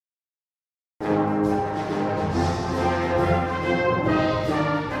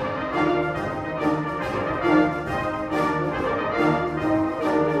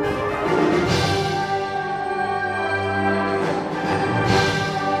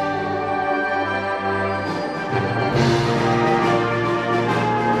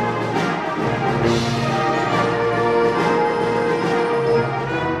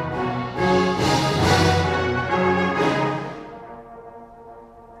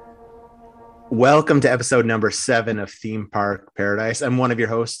Welcome to episode number 7 of Theme Park Paradise. I'm one of your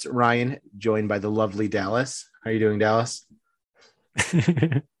hosts, Ryan, joined by the lovely Dallas. How are you doing, Dallas?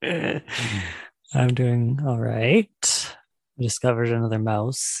 I'm doing all right. I discovered another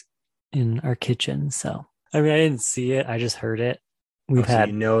mouse in our kitchen. I didn't see it. I just heard it. Oh, We've so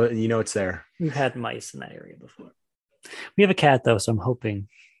had you know it's there. we've had mice in that area before. We have a cat though, so I'm hoping.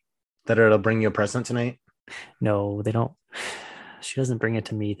 That it'll bring you a present tonight. No, they don't. She doesn't bring it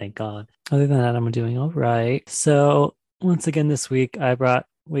to me, thank God. Other than that, I'm doing all right. So once again this week, I brought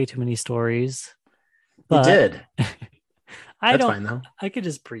way too many stories, You but did. I That's don't. fine though. I could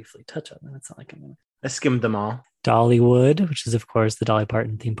just briefly touch on them. It's not like I'm gonna. I skimmed them all. Dollywood, which is, of course, the Dolly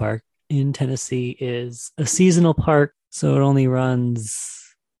Parton theme park in Tennessee, is a seasonal park. So it only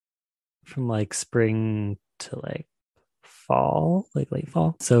runs from like spring to like fall, like late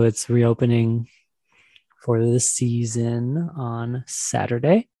fall. So it's reopening for the season on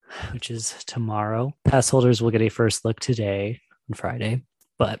Saturday, which is tomorrow. Pass holders will get a first look today on Friday.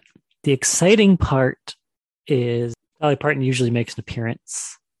 But the exciting part is Dolly Parton usually makes an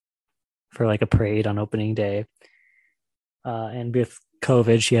appearance for like a parade on opening day. And with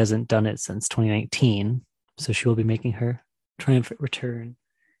COVID, she hasn't done it since 2019. So she will be making her triumphant return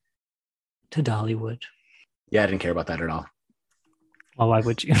to Dollywood. Yeah, I didn't care about that at all. Well, why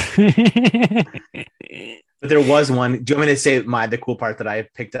would you? But there was one. Do you want me to say the cool part that I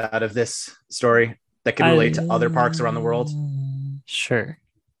picked out of this story that can relate to other parks around the world? Sure.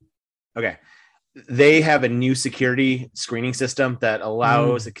 Okay. They have a new security screening system that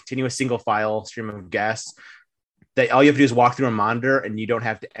allows a continuous single file stream of guests that all you have to do is walk through a monitor and you don't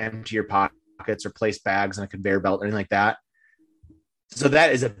have to empty your pockets or place bags on a conveyor belt or anything like that. So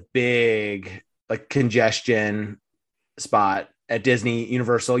that is a big like congestion spot at Disney.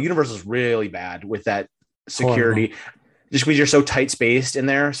 Universal's really bad with that security. Horrible. Just because you're so tight spaced in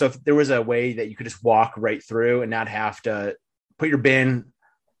there. So if there was a way that you could just walk right through and not have to put your bin,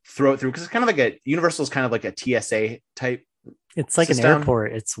 throw it through, because it's kind of like Universal is kind of like a TSA type. It's like system. an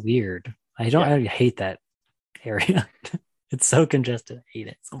airport. It's weird. I hate that area. It's so congested. I hate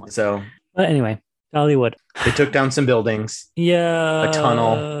it so much. So, but anyway, Dollywood. They took down some buildings. Yeah. A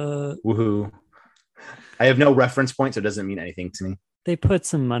tunnel. Woohoo. I have no reference point, so it doesn't mean anything to me. They put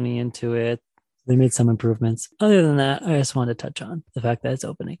some money into it. They made some improvements. Other than that, I just wanted to touch on the fact that it's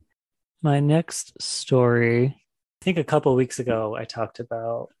opening. My next story, I think a couple of weeks ago, I talked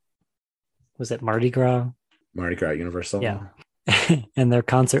about, was it Mardi Gras? Mardi Gras Universal. Yeah. And their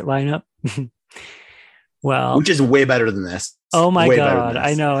concert lineup. Well, which is way better than this. Oh my God.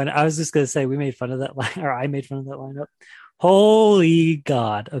 I know. And I was just going to say, we made fun of that or I made fun of that lineup. Holy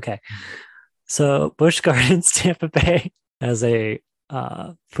God. Okay. So Busch Gardens, Tampa Bay has a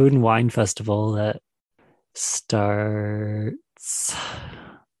food and wine festival that starts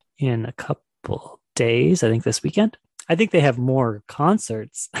in a couple days. I think this weekend. I think they have more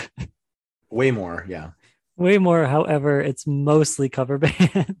concerts. Way more, yeah. Way more. However, it's mostly cover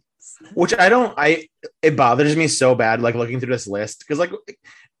bands. Which it bothers me so bad, like looking through this list, because like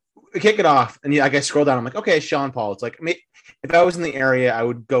we kick it off and I scroll down. I'm like, okay, Sean Paul. It's like, if I was in the area, I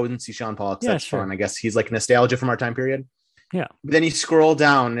would go and see Sean Paul because that's fun. I guess he's like nostalgia from our time period. Yeah. But then you scroll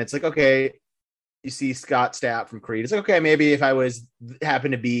down and it's like, okay, you see Scott Stapp from Creed. It's like, okay, maybe if I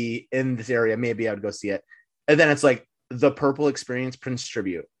happened to be in this area, maybe I would go see it. And then it's like the Purple Experience Prince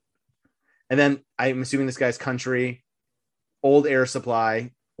tribute. And then I'm assuming this guy's country, Old Air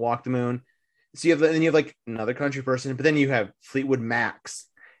Supply, Walk the Moon. So you have like another country person, but then you have Fleetwood Macs.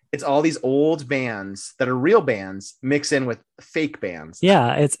 It's all these old bands that are real bands mixed in with fake bands.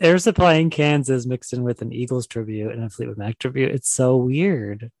 Yeah, it's Air Supply in Kansas mixed in with an Eagles tribute and a Fleetwood Mac tribute. It's so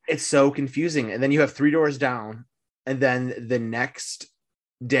weird. It's so confusing. And then you have Three Doors Down. And then the next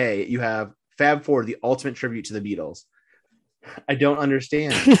day you have Fab Four, the ultimate tribute to the Beatles. I don't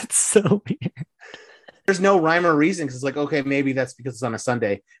understand. It's so weird. There's no rhyme or reason because it's like, okay, maybe that's because it's on a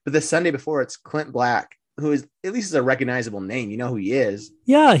Sunday. But the Sunday before, it's Clint Black, who is at least is a recognizable name. You know who he is.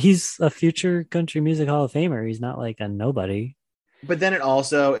 Yeah, he's a future country music Hall of Famer. He's not like a nobody. But then it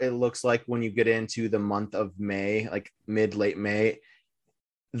looks like when you get into the month of May, like late May,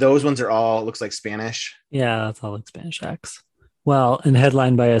 those ones are all looks like Spanish. Yeah, it's all like Spanish acts. Well, and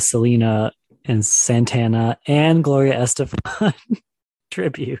headlined by a Selena and Santana and Gloria Estefan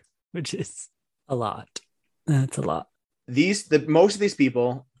tribute, which is a lot. That's a lot. Most of these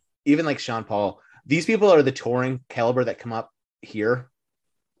people, even like Sean Paul, these people are the touring caliber that come up here.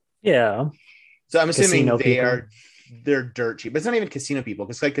 Yeah. So I'm assuming they're dirt cheap, but it's not even casino people,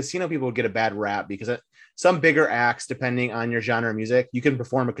 because like casino people would get a bad rap because some bigger acts, depending on your genre of music, you can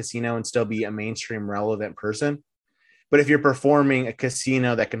perform a casino and still be a mainstream relevant person. But if you're performing a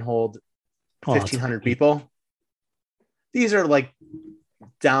casino that can hold Oh, that's 1,500 great. people. These are like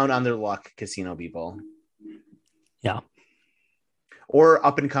down on their luck casino people. Yeah. Or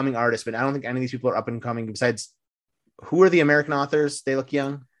up and coming artists, but I don't think any of these people are up and coming. Besides, who are the American authors? They look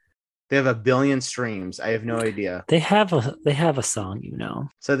young. They have 1 billion streams. I have no idea. They have a song, you know.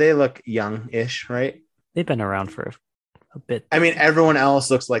 So they look young-ish, right? They've been around for a bit. I mean, everyone else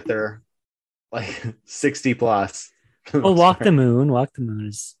looks like they're like 60 plus. Oh, Walk the Moon. Walk the Moon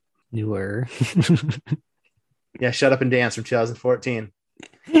is newer. Yeah, Shut Up and Dance from 2014.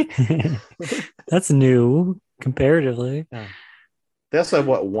 That's new comparatively. Yeah. They also have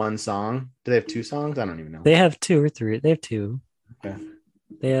what, one song? Do they have 2 songs? I don't even know. They have 2 or 3. They have 2. Okay.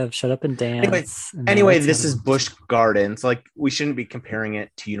 They have Shut Up and Dance. Anyway, this is Busch Gardens. Like, we shouldn't be comparing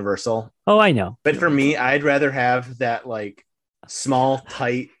it to Universal. Oh, I know. But for me, I'd rather have that like small,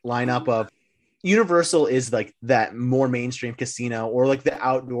 tight lineup of Universal is like that more mainstream casino or like the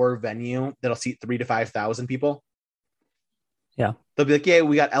outdoor venue that'll seat 3,000 to 5,000 people. Yeah. They'll be like, yeah,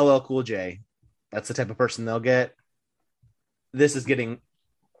 we got LL Cool J. That's the type of person they'll get. This is getting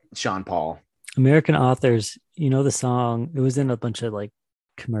Sean Paul. American Authors, you know the song, it was in a bunch of like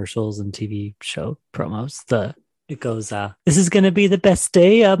commercials and TV show promos. It goes, this is gonna be the best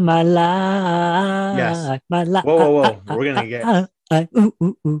day of my life. Yes. My life. Whoa. We're gonna get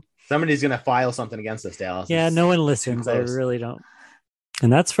ooh. Somebody's gonna file something against us, Dallas. Yeah, It's no one listens. I really don't.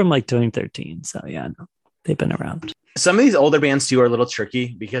 And that's from like 2013. So yeah, no, they've been around. Some of these older bands too are a little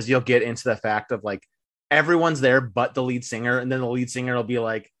tricky because you'll get into the fact of like everyone's there but the lead singer, and then the lead singer will be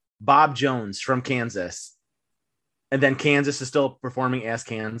like Bob Jones from Kansas, and then Kansas is still performing as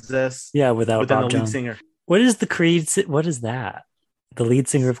Kansas. Yeah, without Bob the Jones. lead singer. What is the Creed? What is that? The lead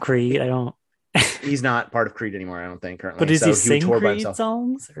singer of Creed? I don't. He's not part of Creed anymore, I don't think currently. But does he sing toured Creed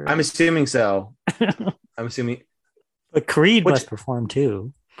songs? Or? I'm assuming so. I'm assuming. But Creed must perform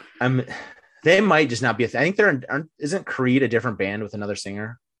too. They might just not be. I think isn't Creed a different band with another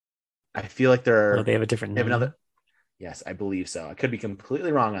singer? I feel like they're. Oh, they have a different. They have another. Yes, I believe so. I could be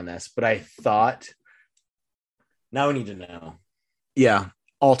completely wrong on this, but I thought. Now we need to know. Yeah,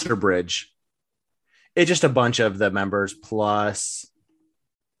 Alter Bridge. It's just a bunch of the members plus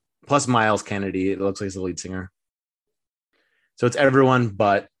Miles Kennedy. It looks like he's the lead singer. So it's everyone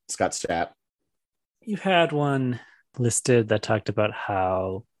but Scott Stapp. You had one listed that talked about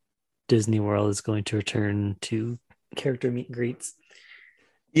how Disney World is going to return to character meet and greets.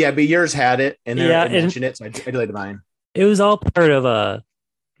 Yeah, but yours had it, and I mentioned it, so I delayed mine. It was all part of a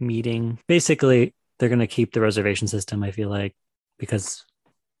meeting. Basically, they're going to keep the reservation system, I feel like, because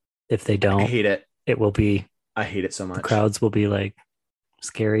if they don't, I hate it. It will be. I hate it so much. The crowds will be like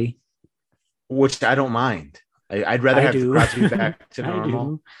scary. Which I don't mind. I'd rather have the crowds be back to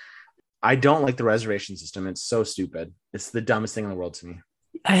normal. I don't like the reservation system. It's so stupid. It's the dumbest thing in the world to me.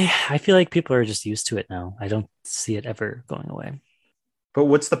 I feel like people are just used to it now. I don't see it ever going away. But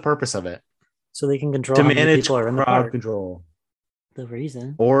what's the purpose of it? So they can control to how many manage people are in the crowd park. Control. The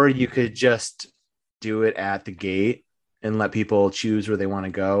reason. Or you could just do it at the gate and let people choose where they want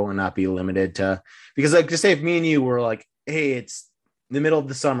to go and not be limited to, because like just say if me and you were like, hey, it's the middle of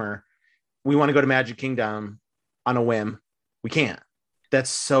the summer, we want to go to Magic Kingdom on a whim. We can't.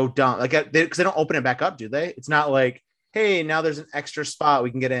 That's so dumb. Like, because they don't open it back up, do they? It's not like, hey, now there's an extra spot we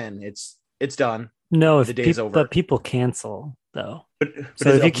can get in. It's done. No, the day's over. But people cancel though. But so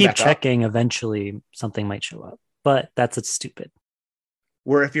if you keep checking, eventually something might show up. But that's stupid.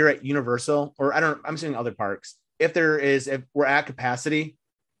 Where if you're at Universal, or I'm seeing other parks, if we're at capacity,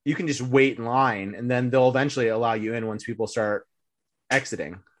 you can just wait in line, and then they'll eventually allow you in once people start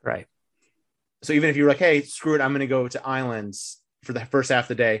exiting. Right. So even if you're like, hey, screw it, I'm going to go to Islands for the first half of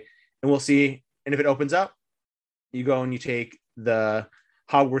the day, and we'll see. And if it opens up, you go and you take the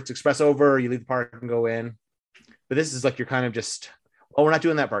Hogwarts Express over, you leave the park and go in. But this is like, you're kind of just, oh, we're not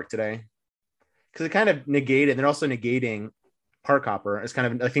doing that park today. Because it kind of negated, and they're also negating Park Hopper. It's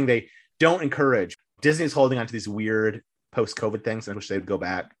kind of a thing they don't encourage. Disney's holding on to these weird post-COVID things, and I wish they'd go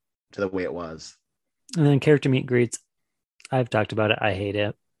back to the way it was. And then character meet and greets. I've talked about it. I hate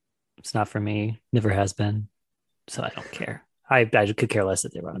it. It's not for me. Never has been. So I don't care. I could care less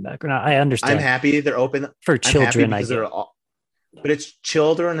if they run them back or not. I understand. I'm happy they're open for children. But it's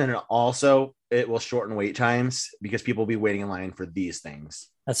children, and it will shorten wait times because people will be waiting in line for these things.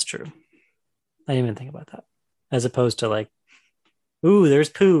 That's true. I didn't even think about that. As opposed to like, ooh, there's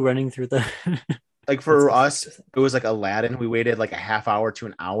Pooh running through the. Like for us, it was like Aladdin. We waited like a half hour to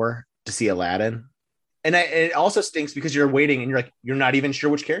an hour to see Aladdin. And it also stinks because you're waiting and you're not even sure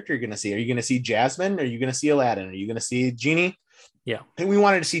which character you're going to see. Are you going to see Jasmine? Or are you going to see Aladdin? Are you going to see Genie? Yeah. And we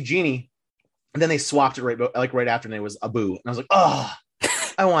wanted to see Genie. And then they swapped it right after, and it was Abu. And I was like, oh,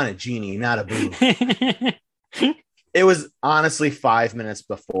 I want a genie, not a boo. It was honestly 5 minutes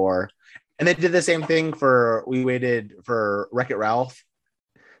before. And they did the same thing we waited for Wreck-It Ralph.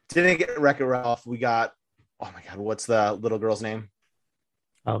 Didn't get Wreck-It Ralph. We got, oh my God, what's the little girl's name?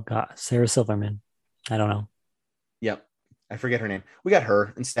 Oh God, Sarah Silverman. I don't know. Yep. I forget her name. We got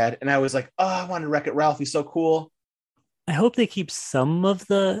her instead. And I was like, oh, I wanted Wreck-It Ralph. He's so cool. I hope they keep some of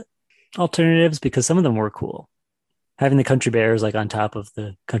the alternatives because some of them were cool. Having the Country Bears like on top of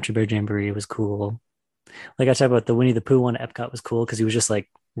the Country Bear Jamboree was cool. Like I talked about the Winnie the Pooh one at Epcot was cool because he was just like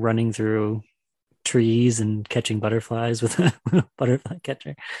running through trees and catching butterflies with a butterfly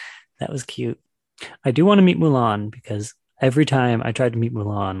catcher. That was cute. I do want to meet Mulan because every time I tried to meet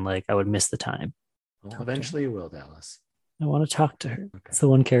Mulan, like I would miss the time. Well, eventually you will, Dallas. I want to talk to her. Okay. It's the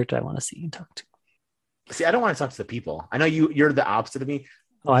one character I want to see and talk to. See, I don't want to talk to the people. I know you're the opposite of me.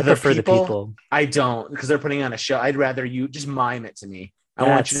 Oh, I prefer the people. I don't, because they're putting on a show. I'd rather you just mime it to me. I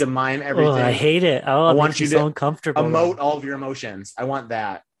want you to mime everything. Oh, I hate it. Oh, I want you to so uncomfortable. Emote all of your emotions. I want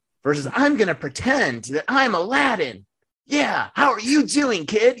that. Versus, I'm gonna pretend that I'm Aladdin. Yeah. How are you doing,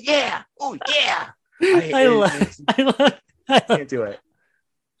 kid? Yeah. Oh, yeah. I can't do it.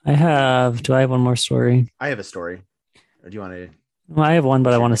 Do I have one more story? I have a story. Or do you want to? Well, I have one,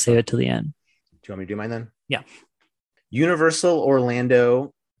 but I want to save it till the end. Do you want me to do mine then? Yeah. Universal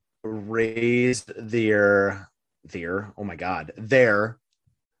Orlando raised their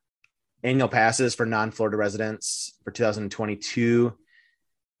annual passes for non-Florida residents for 2022.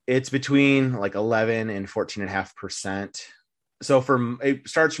 It's between like 11 and 14.5%. So it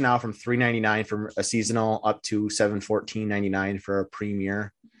starts now from $3.99 for a seasonal up to $714.99 for a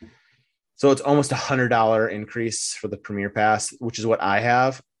premier. So it's almost $100 increase for the premier pass, which is what I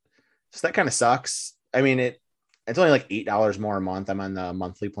have. So that kind of sucks. I mean, it's only like $8 more a month. I'm on the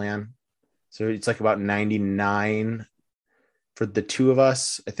monthly plan. So it's like about $99 for the two of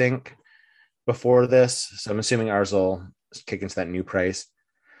us, I think, before this. So I'm assuming ours will kick into that new price.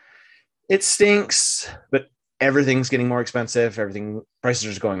 It stinks, but everything's getting more expensive. Prices are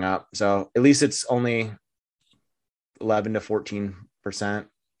just going up. So at least it's only 11 to 14%.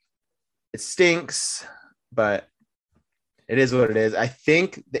 It stinks, but it is what it is. I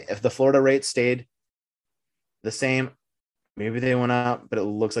think if the Florida rate stayed the same, maybe they went up, but it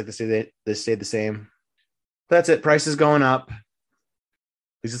looks like they stayed the same. But that's it. Price is going up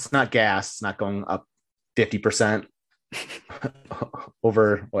because it's not gas. It's not going up 50%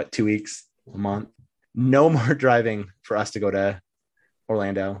 over 2 weeks, a month. No more driving for us to go to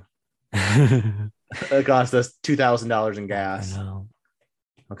Orlando. It cost us $2,000 in gas. I know.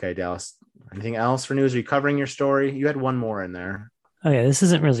 Okay, Dallas. Anything else for news? Are you covering your story? You had one more in there. Oh yeah, this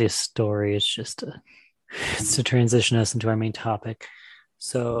isn't really a story. It's just to transition us into our main topic.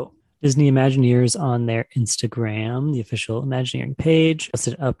 So Disney Imagineers on their Instagram, the official Imagineering page,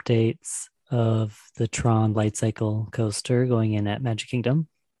 posted updates of the Tron Light Cycle coaster going in at Magic Kingdom.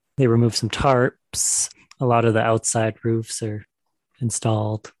 They removed some tarps. A lot of the outside roofs are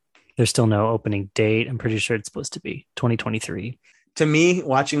installed. There's still no opening date. I'm pretty sure it's supposed to be 2023. To me,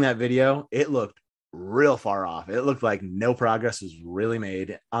 watching that video, it looked real far off. It looked like no progress was really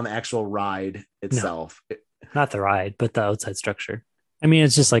made on the actual ride itself. No, not the ride, but the outside structure. I mean,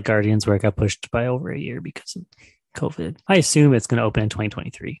 it's just like Guardians where it got pushed by over a year because of COVID. I assume it's going to open in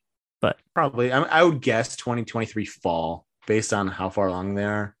 2023, but probably. I would guess 2023 fall based on how far along they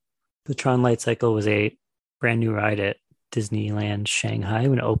are. The Tron Light Cycle was a brand new ride at Disneyland Shanghai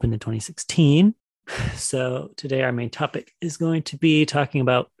when it opened in 2016. So today our main topic is going to be talking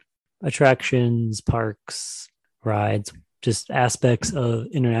about attractions, parks, rides, just aspects of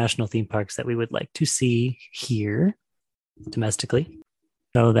international theme parks that we would like to see here domestically.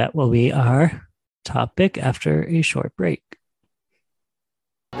 So that will be our topic after a short break.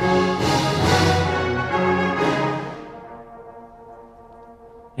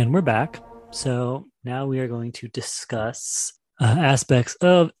 And we're back. So now we are going to discuss aspects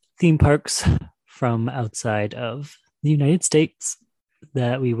of theme parks from outside of the United States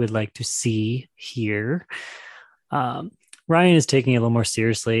that we would like to see here. Ryan is taking it a little more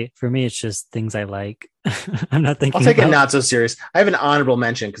seriously. For me, it's just things I like. I'm not thinking. I'll take it not so serious. I have an honorable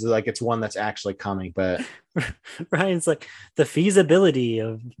mention because it's one that's actually coming. But Ryan's like the feasibility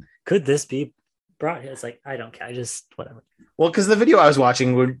of could this be brought? It's like I don't care. I just whatever. Well, because the video I was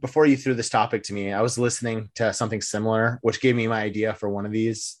watching before you threw this topic to me, I was listening to something similar, which gave me my idea for one of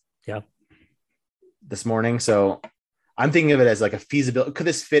these. Yeah. This morning, so I'm thinking of it as like a feasibility. Could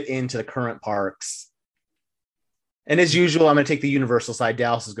this fit into the current parks? And as usual, I'm going to take the Universal side.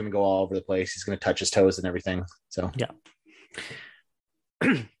 Dallas is going to go all over the place. He's going to touch his toes and everything. So yeah.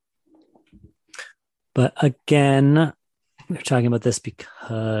 But again, We were talking about this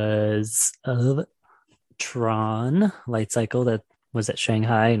because of Tron Light Cycle that was at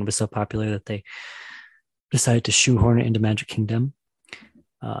Shanghai and was so popular that they decided to shoehorn it into Magic Kingdom.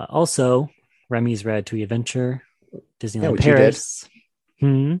 Also, Remy's Ratatouille Adventure, Disneyland which you did. Paris.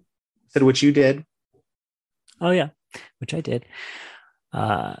 Hmm. Said which you did. Oh yeah, which I did.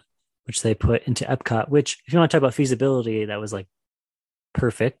 Which they put into Epcot. Which, if you want to talk about feasibility, that was like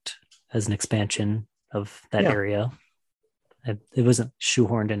perfect as an expansion of that area. It wasn't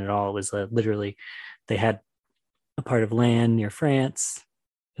shoehorned in at all. It was literally they had a part of land near France.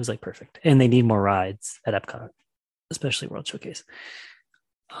 It was like perfect, and they need more rides at Epcot, especially World Showcase.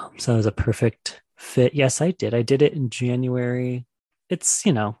 So it was a perfect fit. Yes, I did. I did it in January. It's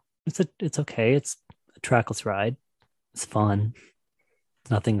it's okay. It's a trackless ride. It's fun.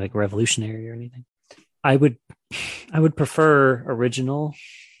 It's nothing like revolutionary or anything. I would prefer original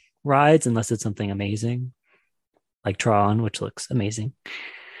rides unless it's something amazing, like Tron, which looks amazing.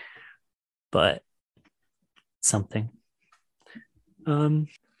 But something. You want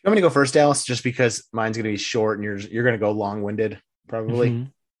me to go first, Dallas? Just because mine's going to be short and you're going to go long-winded, probably.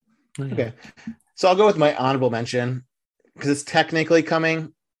 Mm-hmm. Oh, yeah. Okay. So I'll go with my honorable mention because it's technically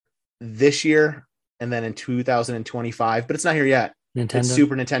coming this year and then in 2025, but it's not here yet. Nintendo. It's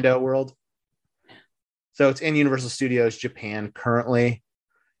Super Nintendo World. So it's in Universal Studios Japan currently.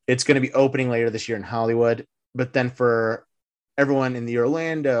 It's going to be opening later this year in Hollywood, but then for everyone in the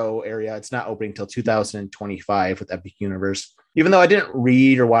Orlando area, it's not opening until 2025 with Epic Universe. Even though I didn't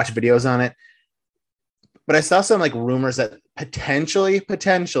read or watch videos on it, but I saw some like rumors that potentially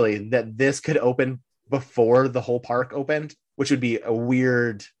that this could open before the whole park opened, which would be a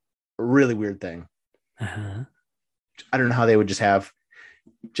really weird thing. Uh-huh. I don't know how they would just have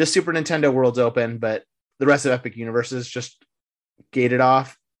Super Nintendo Worlds open, but the rest of Epic Universes just gated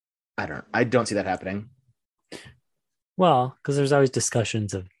off. I don't see that happening. Well, because there's always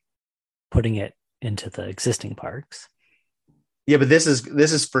discussions of putting it into the existing parks. Yeah, but this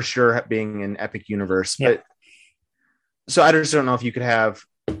is for sure being an Epic Universe. Yeah. But so I just don't know if you could have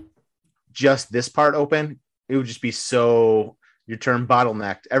just this part open. It would just be so your term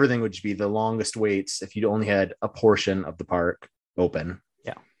bottlenecked. Everything would just be the longest waits if you only had a portion of the park open.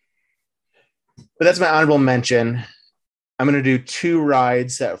 Yeah. But that's my honorable mention. I'm going to do 2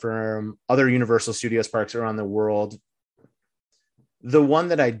 rides that from other Universal Studios parks around the world. The one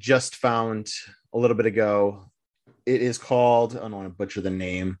that I just found a little bit ago, it is called, I don't want to butcher the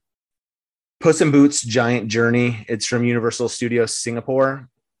name, Puss in Boots Giant Journey. It's from Universal Studios Singapore.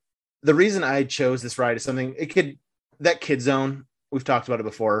 The reason I chose this ride is that Kid Zone, we've talked about it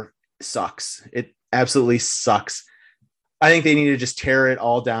before, sucks. It absolutely sucks. I think they need to just tear it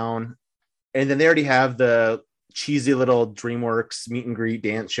all down. And then they already have the cheesy little DreamWorks meet and greet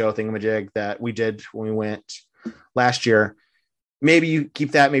dance show thingamajig that we did when we went last year. Maybe you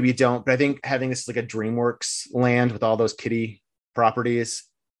keep that, maybe you don't. But I think having this like a DreamWorks land with all those kiddie properties,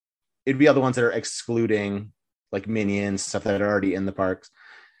 it'd be other ones that are excluding like Minions, stuff that are already in the parks.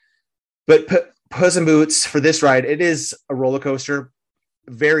 But Puss in Boots for this ride, it is a roller coaster,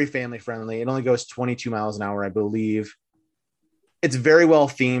 very family friendly. It only goes 22 miles an hour, I believe. It's very well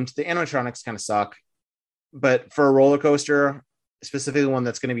themed. The animatronics kind of suck, but for a roller coaster, specifically one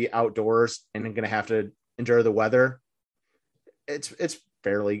that's going to be outdoors and going to have to endure the weather, it's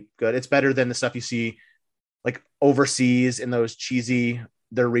fairly good. It's better than the stuff you see like overseas in those cheesy,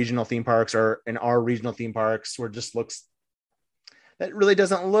 their regional theme parks or in our regional theme parks where it just looks, that really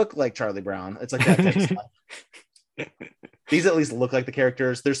doesn't look like Charlie Brown. It's like that type of stuff. These at least look like the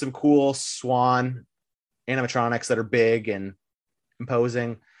characters. There's some cool swan animatronics that are big and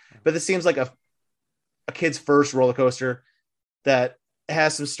imposing, but this seems like a kid's first roller coaster that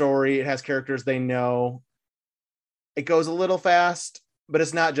has some story. It has characters they know. It goes a little fast, but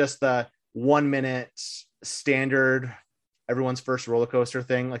it's not just the 1 minute standard everyone's first roller coaster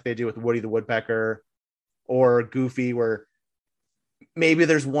thing like they do with Woody the Woodpecker or Goofy, where maybe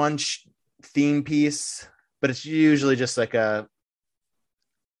there's one theme piece, but it's usually just like a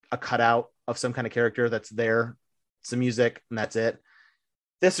cutout of some kind of character that's there, some music, and that's it.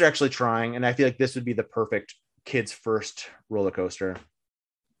 This they're actually trying, and I feel like this would be the perfect kids' first roller coaster.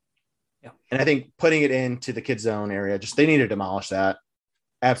 Yeah. And I think putting it into the Kids Zone area, just they need to demolish that.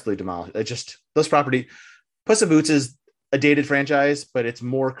 Absolutely demolish it. Just those property. Puss in Boots is a dated franchise, but it's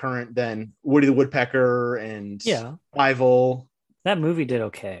more current than Woody the Woodpecker and Rival. That movie did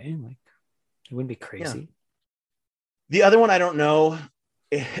okay. Like, it wouldn't be crazy. Yeah. The other one, I don't know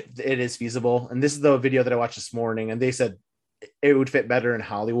if it is feasible. And this is the video that I watched this morning, and they said it would fit better in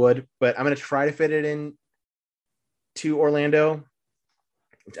Hollywood, but I'm going to try to fit it in to Orlando.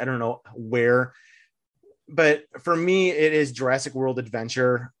 I don't know where. But for me, it is Jurassic World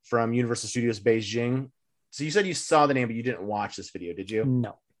Adventure from Universal Studios Beijing. So you said you saw the name, but you didn't watch this video, did you?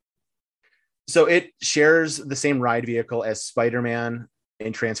 No. So it shares the same ride vehicle as Spider-Man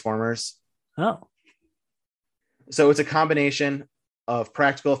and Transformers. Oh. So it's a combination of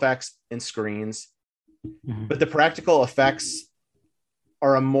practical effects and screens, but the practical effects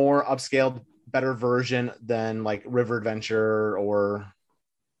are a more upscaled, better version than like River Adventure or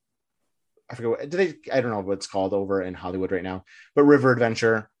I forget I don't know what it's called over in Hollywood right now, but River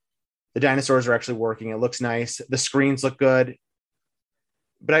Adventure. The dinosaurs are actually working. It looks nice. The screens look good,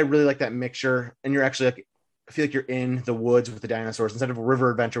 but I really like that mixture. And you're actually like, I feel like you're in the woods with the dinosaurs instead of a River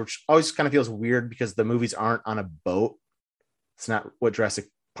Adventure, which always kind of feels weird because the movies aren't on a boat. It's not what Jurassic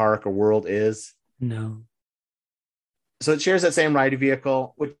Park or World is. No. So it shares that same ride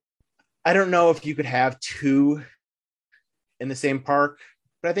vehicle, which I don't know if you could have two in the same park,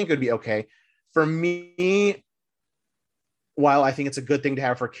 but I think it would be okay. For me, while I think it's a good thing to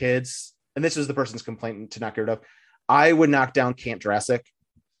have for kids, and this is the person's complaint to not get rid of, I would knock down Camp Jurassic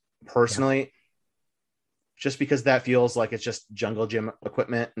personally, just because that feels like it's just jungle gym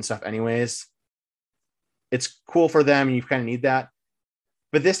equipment and stuff anyways. It's cool for them. You kind of need that.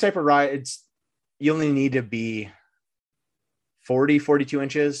 But this type of ride, you only need to be 42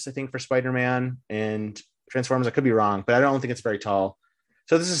 inches, I think, for Spider-Man and Transformers. I could be wrong, but I don't think it's very tall.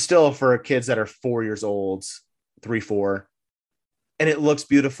 So this is still for kids that are 4 years old, 3, 4. And it looks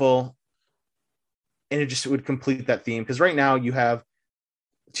beautiful. And it just would complete that theme. Because right now you have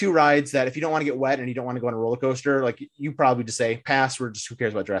two rides that if you don't want to get wet and you don't want to go on a roller coaster, like you probably just say, pass, who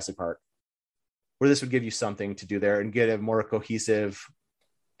cares about Jurassic Park? Where this would give you something to do there and get a more cohesive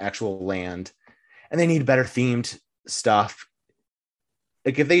actual land. And they need better themed stuff.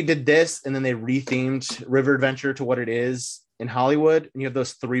 Like if they did this and then they rethemed River Adventure to what it is in Hollywood, and you have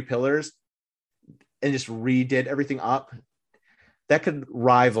those 3 pillars and just redid everything up, that could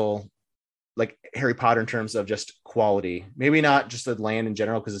rival like Harry Potter in terms of just quality. Maybe not just the land in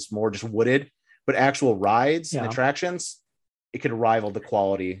general because it's more just wooded, but actual rides and attractions, it could rival the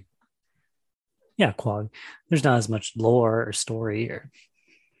quality. Yeah, quality. There's not as much lore or story or.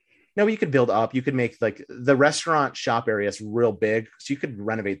 No, you could build up. You could make like the restaurant shop area is real big, so you could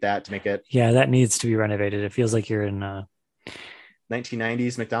renovate that to make it. Yeah, that needs to be renovated. It feels like you're in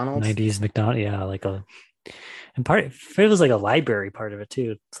 1990s McDonald's. 90s McDonald's. Yeah, like and it feels like a library part of it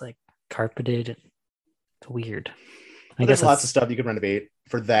too. It's like carpeted. It's weird. I guess lots of stuff you could renovate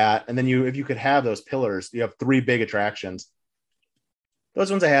for that, and then if you could have those pillars, you have 3 big attractions.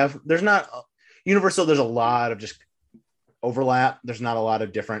 Those ones I have. There's not Universal. There's a lot of just overlap. There's not a lot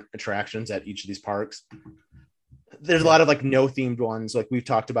of different attractions at each of these parks. There's a lot of like no themed ones, like we've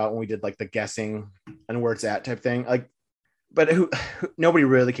talked about when we did like the guessing and where it's at type thing. Like, but nobody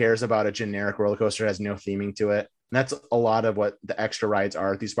really cares about a generic roller coaster that has no theming to it. And that's a lot of what the extra rides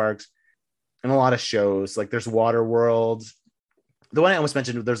are at these parks, and a lot of shows. Like there's Water World. The one I almost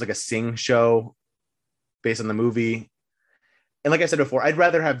mentioned, there's like a Sing show based on the movie. And like I said before, I'd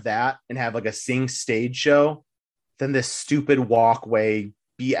rather have that and have like a Sing stage show than this stupid walkway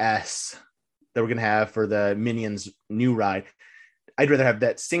BS that we're going to have for the Minions new ride. I'd rather have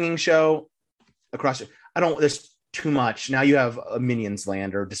that singing show across. There's too much. Now you have a Minions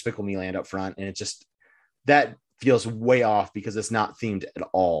land or Despicable Me land up front. And it just, that feels way off because it's not themed at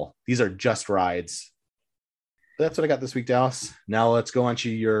all. These are just rides. That's what I got this week, Dallas. Now let's go on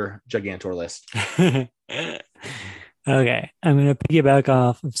to your Gigantor list. Okay. I'm going to piggyback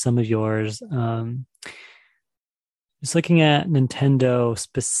off of some of yours. Just looking at Nintendo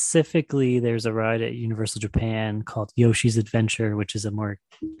specifically, there's a ride at Universal Japan called Yoshi's Adventure, which is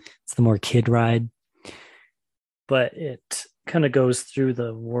it's the more kid ride, but it kind of goes through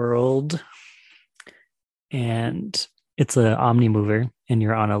the world, and it's an Omni mover, and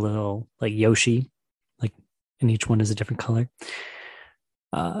you're on a little like Yoshi, like, and each one is a different color.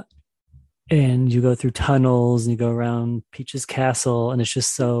 And you go through tunnels and you go around Peach's castle, and it's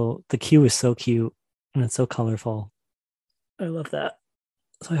just the queue is so cute and it's so colorful. I love that.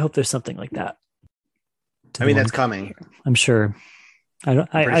 So I hope there's something like that. I mean, that's coming. I'm sure. I'm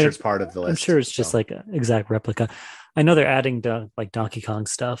pretty sure it's part of the list. I'm sure it's just like an exact replica. I know they're adding like Donkey Kong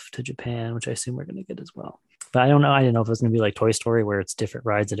stuff to Japan, which I assume we're going to get as well. But I don't know. I didn't know if it was going to be like Toy Story, where it's different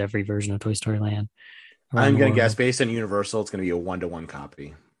rides at every version of Toy Story Land. I'm going to guess based on Universal, it's going to be a 1-to-1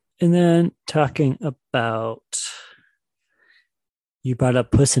 copy. And then talking about, you brought up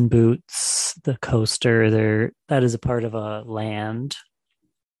Puss in Boots, the coaster. That is a part of a land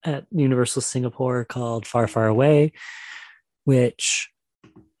at Universal Singapore called Far, Far Away, which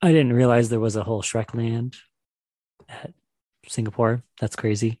I didn't realize there was a whole Shrek land at Singapore. That's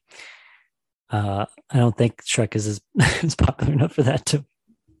crazy. I don't think Shrek is as popular enough for that to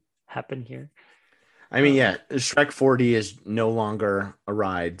happen here. I mean, yeah, Shrek 4D is no longer a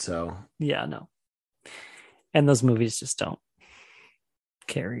ride, so Yeah, no. And those movies just don't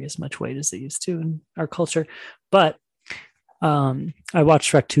carry as much weight as they used to in our culture. But I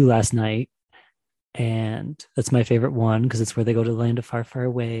watched Shrek 2 last night, and that's my favorite one because it's where they go to the land of far, far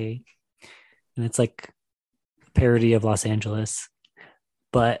away. And it's like a parody of Los Angeles.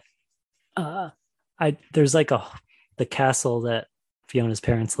 But there's like the castle that Fiona's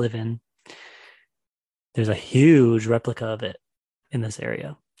parents live in. There's a huge replica of it in this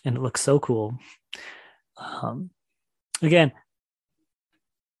area, and it looks so cool. Again,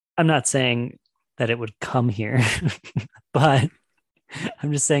 I'm not saying that it would come here, but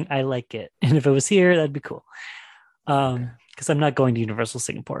I'm just saying I like it. And if it was here, that'd be cool. Because I'm not going to Universal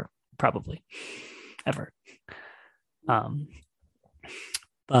Singapore, probably, ever. But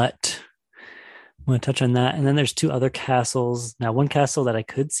I'm going to touch on that. And then there's 2 other castles. Now, one castle that I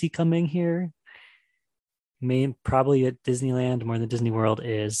could see coming here, probably at Disneyland more than Disney World,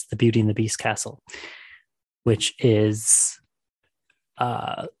 is the Beauty and the Beast castle, which is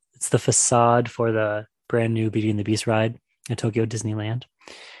it's the facade for the brand new Beauty and the Beast ride at Tokyo Disneyland.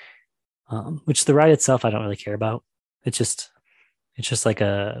 Which the ride itself I don't really care about. It's just like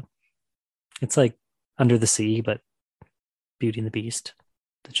it's like Under the Sea, but Beauty and the Beast.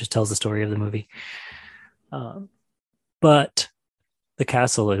 That just tells the story of the movie. But the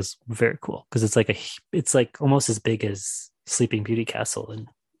castle is very cool because it's like almost as big as Sleeping Beauty Castle in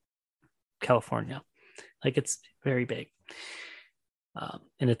California. Like it's very big.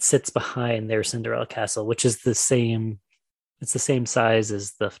 And it sits behind their Cinderella Castle, which is the same size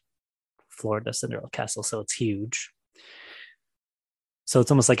as the Florida Cinderella Castle, so it's huge. So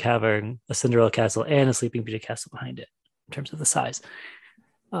it's almost like having a Cinderella Castle and a Sleeping Beauty Castle behind it in terms of the size.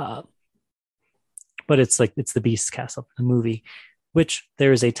 But it's the Beast Castle, the movie, which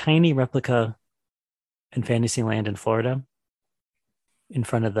there is a tiny replica in Fantasyland in Florida in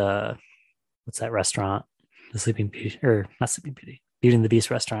front of what's that restaurant? The Sleeping Beauty, or not Sleeping Beauty, Beauty and the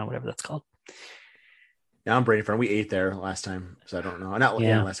Beast restaurant, whatever that's called. Yeah, I'm Brady Farm. We ate there last time, so I don't know.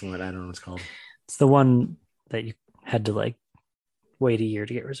 Last time, I don't know what it's called. It's the one that you had to like wait a year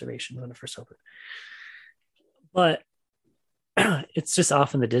to get reservations when it first opened. But it's just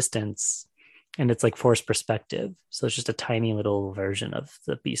off in the distance, and it's like forced perspective, so it's just a tiny little version of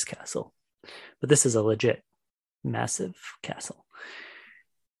the Beast Castle. But this is a legit massive castle.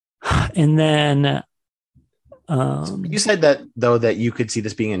 And then you said that though that you could see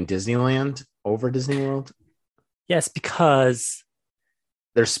this being in Disneyland over Disney World. Yes, because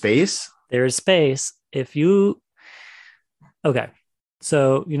there's space. There is space. Okay,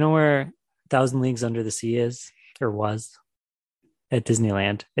 so you know where Thousand Leagues Under the Sea is, or was, at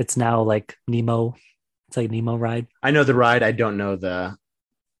Disneyland? It's now like Nemo. It's like a Nemo ride. I know the ride. I don't know the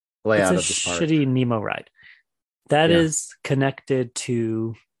layout of this park. Shitty Nemo ride. That is connected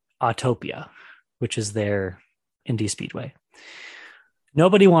to Autopia, which is their Indy Speedway.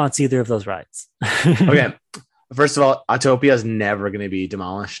 Nobody wants either of those rides. Okay. First of all, Autopia is never going to be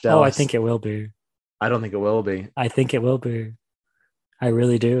demolished. Dallas. Oh, I think it will be. I don't think it will be. I think it will be. I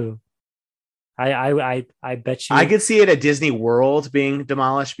really do. I bet you. I could see it at Disney World being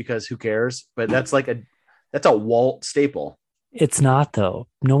demolished because who cares? But that's a Walt staple. It's not though.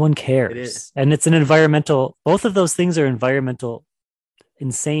 No one cares. It is. And it's an environmental. Both of those things are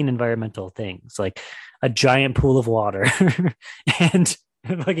insane environmental things, like a giant pool of water and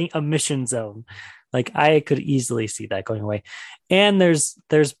a fucking emission zone. Like I could easily see that going away. And there's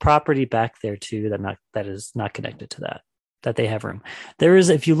property back there too that is not connected to that they have room. There is,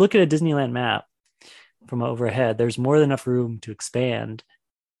 if you look at a Disneyland map from overhead, there's more than enough room to expand.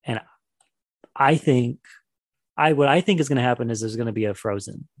 And I think what I think is going to happen is there's going to be a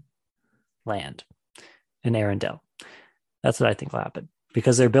Frozen land in Arendelle. That's what I think will happen,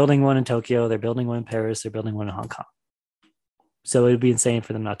 because they're building one in Tokyo, they're building one in Paris, they're building one in Hong Kong. So it would be insane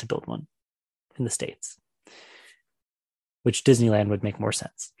for them not to build one in the States, which Disneyland would make more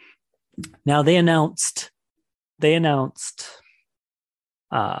sense. Now they announced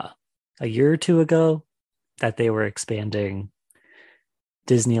a year or two ago that they were expanding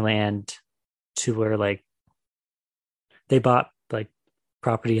Disneyland to where like they bought like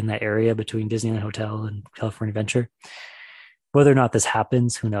property in that area between Disneyland Hotel and California Adventure. Whether or not this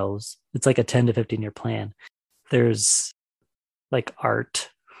happens, who knows? It's like a 10 to 15 year plan. There's like art,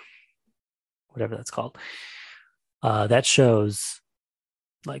 whatever that's called, that shows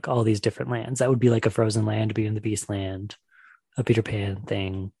like all these different lands. That would be like a Frozen land, Beauty and the Beast land, a Peter Pan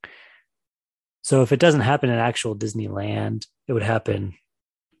thing. So if it doesn't happen in actual Disneyland, it would happen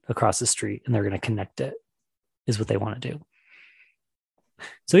across the street and they're going to connect it, is what they want to do.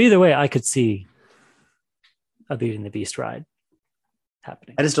 So either way, I could see a Beauty and the Beast ride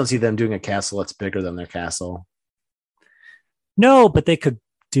happening. I just don't see them doing a castle that's bigger than their castle. No, but they could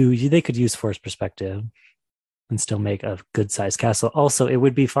use force perspective and still make a good sized castle. Also, it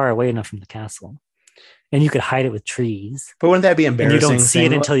would be far away enough from the castle. And you could hide it with trees. But wouldn't that be embarrassing? And you don't see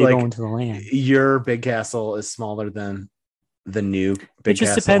it until you go into the land. Your big castle is smaller than the new big castle. It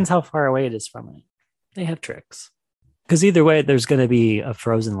just depends how far away it is from it. They have tricks. Because either way, there's going to be a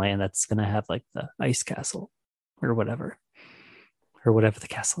frozen land that's going to have like the ice castle or whatever. Or whatever the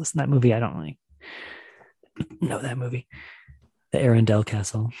castle is in that movie. I don't really know that movie. The Arendelle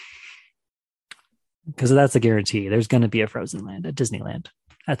Castle. Because that's a guarantee. There's going to be a frozen land at Disneyland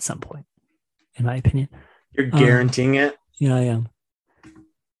at some point, in my opinion. You're guaranteeing it? Yeah, I am.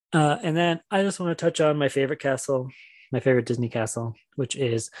 And then I just want to touch on my favorite castle, my favorite Disney castle, which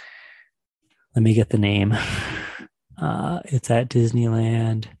is, let me get the name. It's at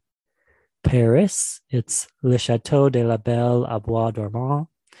Disneyland Paris. It's Le Château de la Belle à Bois Dormant,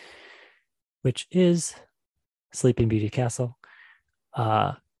 which is Sleeping Beauty Castle.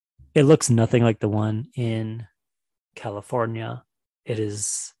 It looks nothing like the one in California.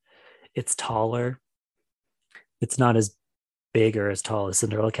 It's taller. It's not as big or as tall as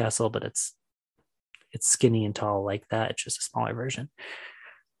Cinderella Castle, but it's skinny and tall like that. It's just a smaller version.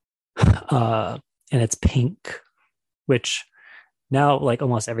 And it's pink, which now like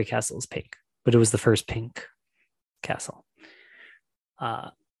almost every castle is pink, but it was the first pink castle.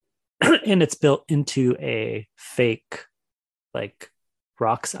 And it's built into a fake like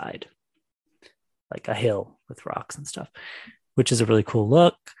rock side, like a hill with rocks and stuff, which is a really cool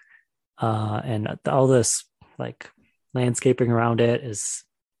look. And all this like landscaping around it is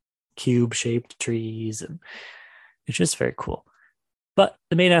cube shaped trees, and it's just very cool. But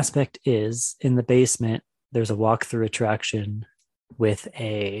the main aspect is in the basement, there's a walkthrough attraction with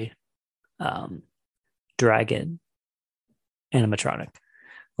a dragon animatronic,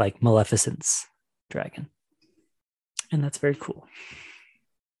 like Maleficent's dragon. And that's very cool.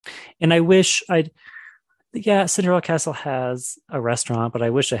 And I wish Cinderella Castle has a restaurant, but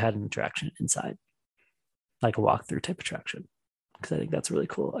I wish I had an attraction inside, like a walkthrough type attraction, because I think that's a really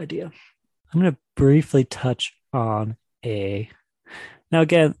cool idea. I'm going to briefly touch on now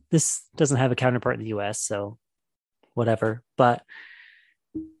again, this doesn't have a counterpart in the US, so whatever, but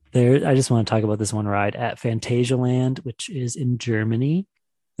I just want to talk about this one ride at Phantasialand, which is in Germany.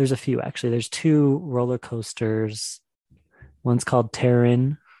 There's a few, actually. There's 2 roller coasters. One's called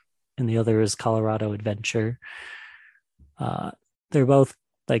Terran, and the other is Colorado Adventure. They're both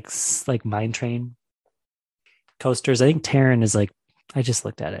like mine train coasters. I think Terran is like, I just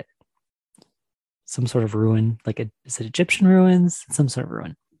looked at it, some sort of ruin, is it Egyptian ruins? Some sort of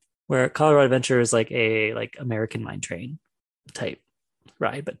ruin. Where Colorado Adventure is like a American mine train type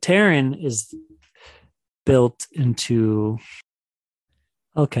ride, but Terran is built into,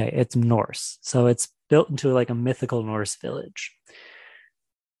 it's Norse, so it's built into like a mythical Norse village,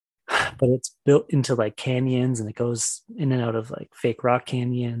 but it's built into like canyons, and it goes in and out of like fake rock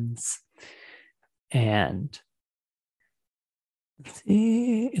canyons, and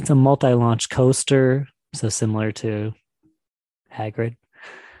it's a multi-launch coaster, so similar to Hagrid,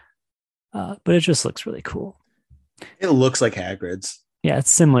 but it just looks really cool. It looks like Hagrid's. Yeah,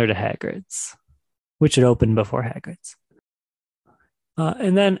 it's similar to Hagrid's, which had opened before Hagrid's.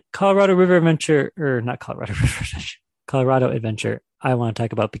 And then Colorado Adventure, I want to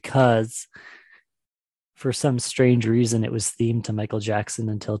talk about because for some strange reason, it was themed to Michael Jackson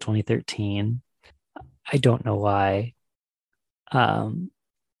until 2013. I don't know why.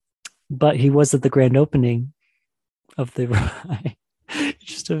 But he was at the grand opening of the ride.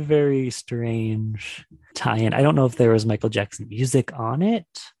 Just a very strange tie-in. I don't know if there was Michael Jackson music on it.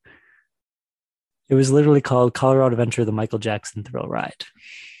 It was literally called Colorado Adventure, the Michael Jackson Thrill Ride.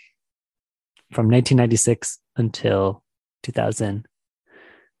 From 1996 until 2000.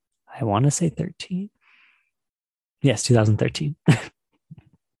 I want to say 13. Yes, 2013.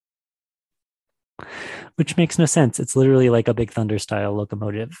 Which makes no sense. It's literally like a Big Thunder style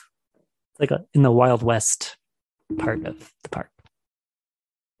locomotive. It's like in the Wild West part of the park.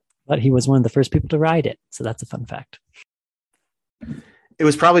 But he was one of the first people to ride it. So that's a fun fact. It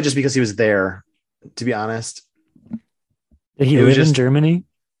was probably just because he was there, to be honest. Did he live in Germany?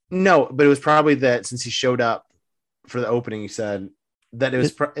 No, but it was probably that since he showed up for the opening, he said that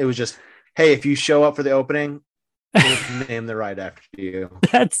it was just, hey, if you show up for the opening, we'll name the ride after you.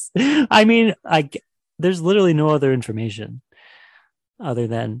 There's literally no other information other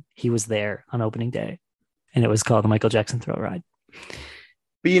than he was there on opening day, and it was called the Michael Jackson Thrill Ride.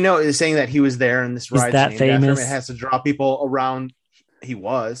 But you know, saying that he was there and this Is ride's that named after him, it famous? has to draw people around. He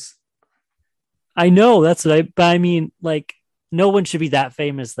was. I know that's what but I mean, like, no one should be that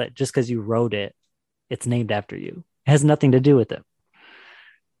famous that just because you wrote it, it's named after you. It has nothing to do with it.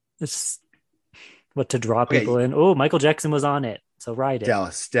 It's what to draw people Okay, in. Oh, Michael Jackson was on it, so ride it.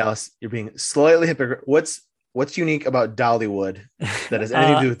 Dallas, you're being slightly hypocritical. What's unique about Dollywood that has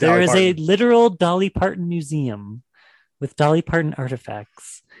anything to do with There Dolly is a Parton? literal Dolly Parton museum with Dolly Parton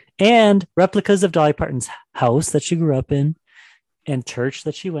artifacts and replicas of Dolly Parton's house that she grew up in and church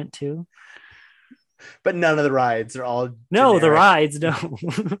that she went to. But none of the rides are all No, the generic. rides, no,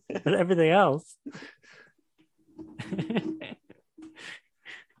 but everything else.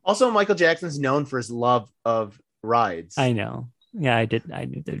 Also, Michael Jackson's known for his love of rides. I know. Yeah, I did. I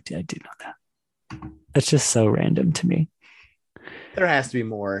knew that. I do know that. It's just so random to me. There has to be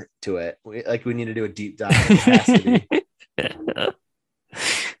more to it. We need to do a deep dive. It has to be.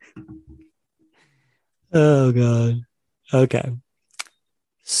 Oh god. Okay.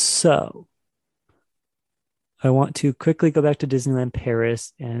 So I want to quickly go back to Disneyland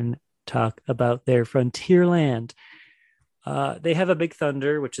Paris and talk about their Frontierland. They have a Big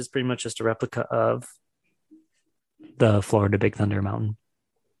Thunder, which is pretty much just a replica of the Florida Big Thunder Mountain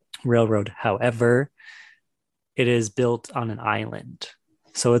Railroad. However, it is built on an island.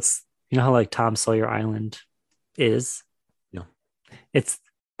 So it's, you know how like Tom Sawyer Island is? No. It's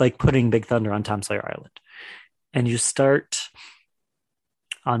like putting Big Thunder on Tom Sawyer Island. And you start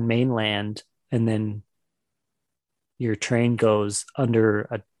on mainland and then your train goes under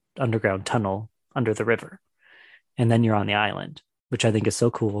an underground tunnel under the river. And then you're on the island, which I think is so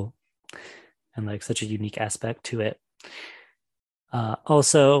cool and like such a unique aspect to it.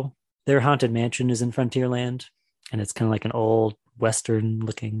 Also, their haunted mansion is in Frontierland, and it's kind of like an old Western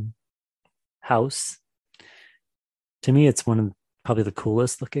looking house. To me, it's one of probably the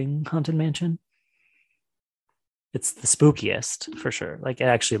coolest looking haunted mansion. It's the spookiest for sure. Like it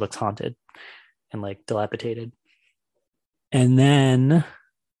actually looks haunted and like dilapidated. And then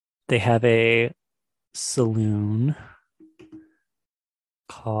they have a saloon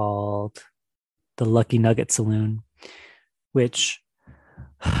called the Lucky Nugget Saloon, which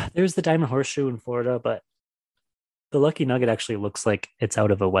there's the Diamond Horseshoe in Florida, but the Lucky Nugget actually looks like it's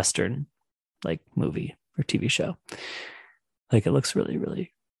out of a Western like movie or TV show. Like it looks really,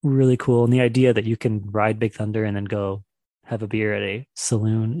 really, really cool. And the idea that you can ride Big Thunder and then go have a beer at a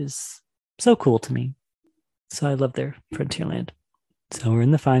saloon is so cool to me. So I love their Frontierland. So we're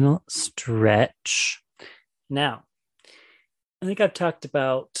in the final stretch. Now, I think I've talked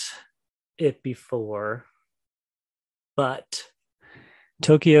about it before, but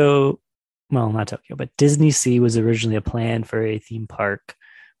Tokyo, well, not Tokyo, but Disney Sea was originally a plan for a theme park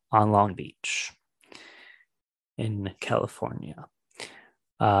on Long Beach in California.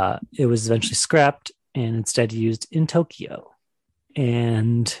 It was eventually scrapped and instead used in Tokyo.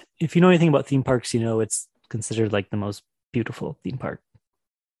 And if you know anything about theme parks, you know it's considered like the most beautiful theme park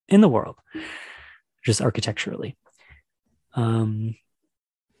in the world, just architecturally.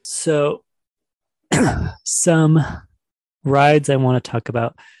 So some rides I want to talk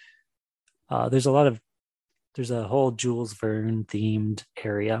about. There's a whole Jules Verne themed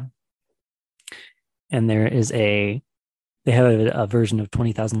area. And they have a version of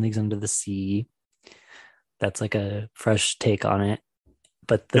 20,000 Leagues Under the Sea. That's like a fresh take on it.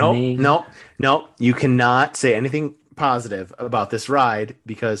 But No, you cannot say anything positive about this ride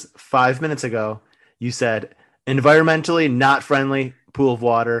because 5 minutes ago you said environmentally not friendly pool of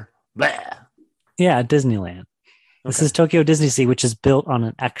water. Blah. Yeah, Disneyland. This is Tokyo Disney Sea, which is built on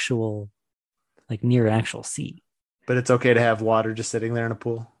an actual, like near an actual sea. But it's okay to have water just sitting there in a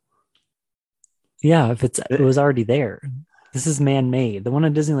pool. Yeah, if it was already there. This is man-made. The one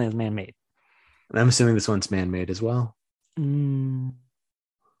in Disneyland is man-made. And I'm assuming this one's man-made as well. It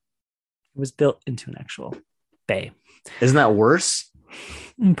was built into an actual bay. Isn't that worse?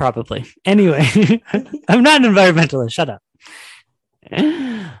 Probably. Anyway, I'm not an environmentalist. Shut up.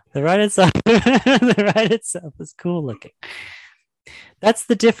 The ride itself is cool looking. That's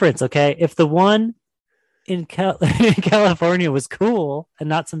the difference, okay? If the one in California was cool and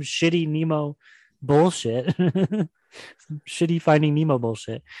not some shitty Nemo bullshit, some shitty Finding Nemo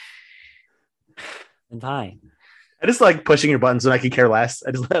bullshit, then fine. I just like pushing your buttons when I can care less.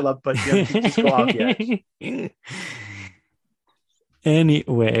 I love pushing them. Just go off the edge.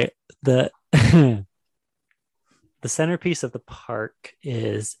 Anyway, the centerpiece of the park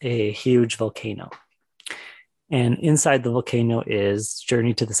is a huge volcano. And inside the volcano is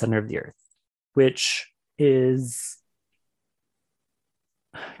Journey to the Center of the Earth, which is,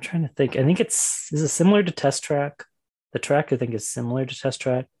 I'm trying to think. I think is it similar to Test Track? The track I think is similar to Test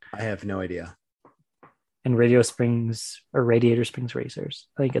Track I have no idea. and Radio Springs or Radiator Springs Racers.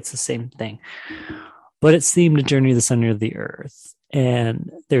 I think it's the same thing, but it's themed to Journey to the Center of the Earth.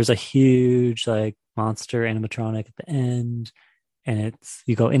 And there's a huge like monster animatronic at the end, and it's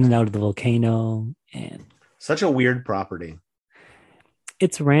you go in and out of the volcano, and Such a weird property.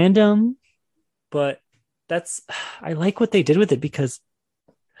 it's random, but that's I like what they did with it because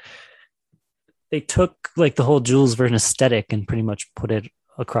they took like the whole Jules Verne aesthetic and pretty much put it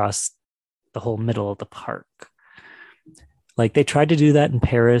across the whole middle of the park. Like they tried to do that in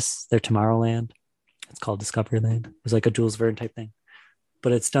Paris, their Tomorrowland. It's called Discoveryland. It was like a Jules Verne type thing,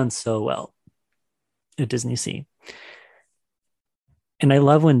 but it's done so well at Disney Sea. And I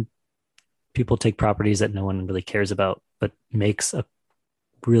love when people take properties that no one really cares about, but makes a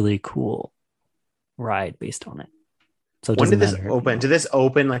really cool ride based on it. So it When did this doesn't matter. open? Did this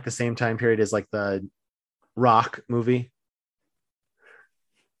open like the same time period as like the Rock movie?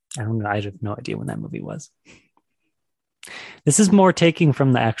 I don't know. I have no idea when that movie was. This is more taking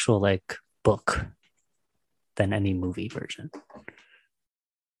from the actual like book than any movie version.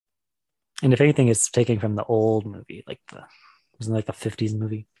 And if anything, it's taking from the old movie, like the wasn't it like a 50s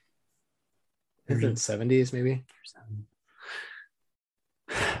movie. Is it 70s maybe?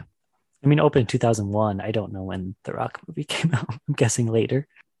 I mean, opened in 2001. I don't know when the Rock movie came out. I'm guessing later.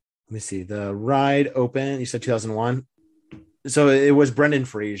 Let me see. The ride opened, you said 2001. So it was Brendan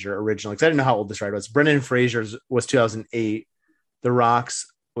Fraser originally, because I didn't know how old this ride was. Brendan Fraser's was 2008. The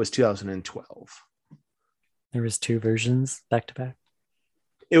Rock's was 2012. There was two versions back to back.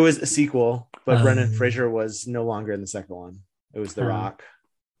 It was a sequel, but Brendan Fraser was no longer in the second one. It was The Rock.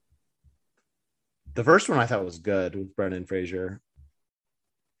 The first one I thought was good with Brendan Fraser.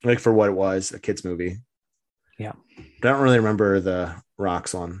 Like for what it was, a kid's movie. Yeah. But I don't really remember the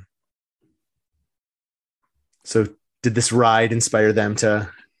Rock's one. So did this ride inspire them to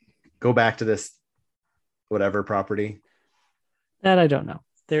go back to this whatever property? That I don't know.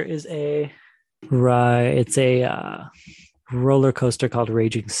 There is a ride. It's a roller coaster called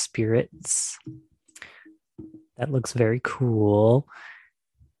Raging Spirits. That looks very cool.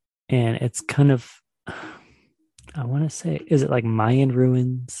 And it's kind of, I want to say, is it like Mayan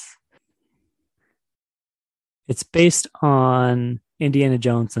ruins? It's based on Indiana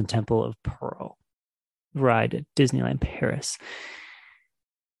Jones and Temple of Pearl ride at Disneyland Paris.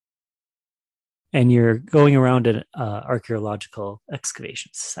 And you're going around an archaeological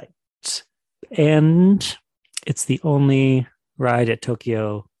excavation site. And it's the only ride at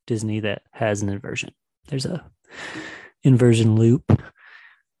Tokyo Disney that has an inversion. There's a inversion loop.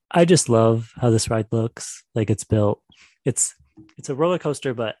 I just love how this ride looks. Like it's built. It's a roller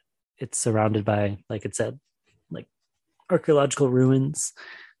coaster, but it's surrounded by, like it said, like archaeological ruins.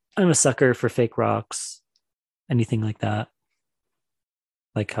 I'm a sucker for fake rocks, anything like that.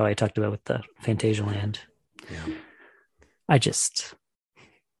 Like how I talked about with the Phantasialand. Yeah.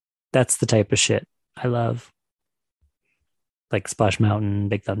 That's the type of shit I love. Like Splash Mountain,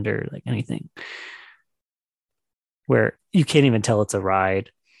 Big Thunder, like anything where you can't even tell it's a ride.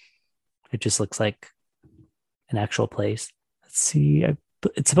 It just looks like an actual place. Let's see.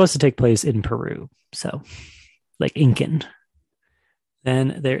 It's supposed to take place in Peru. So like Incan.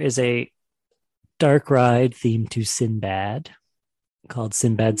 Then there is a dark ride themed to Sinbad called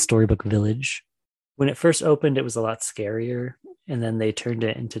Sinbad Storybook Village. When it first opened, it was a lot scarier. And then they turned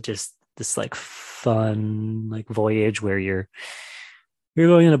it into just this like fun, like voyage where you're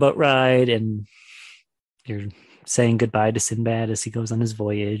going on a boat ride and you're saying goodbye to Sinbad as he goes on his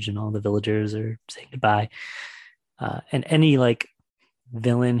voyage, and all the villagers are saying goodbye. And any like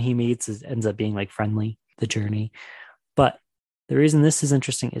villain he meets ends up being like friendly, the journey. But the reason this is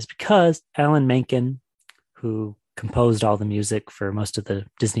interesting is because Alan Menken, who composed all the music for most of the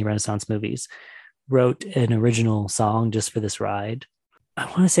Disney Renaissance movies, wrote an original song just for this ride. I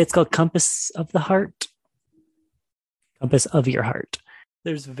want to say it's called Compass of the Heart. Compass of Your Heart.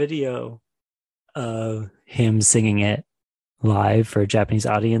 There's a video of him singing it live for a Japanese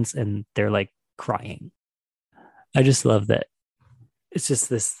audience, and they're like crying. I just love that. It's just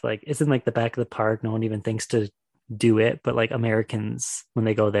this like, it's in like the back of the park. No one even thinks to do it, but like Americans, when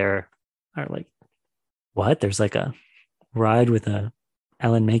they go there, are like, what? There's like a ride with a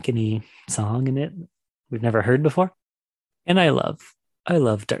Alan Menken-y song in it we've never heard before. And I love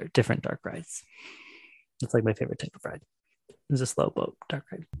different dark rides. It's like my favorite type of ride. It's a slow boat dark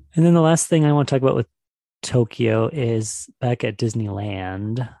ride. And then the last thing I want to talk about with Tokyo is back at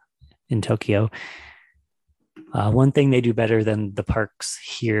Disneyland in Tokyo. One thing they do better than the parks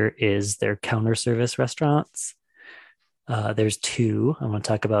here is their counter service restaurants. There's two I want to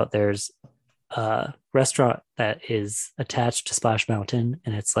talk about. There's restaurant that is attached to Splash Mountain,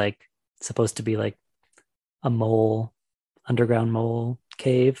 and it's like supposed to be like a underground mole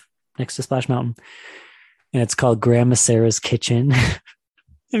cave next to Splash Mountain, and it's called Grandma Sarah's Kitchen.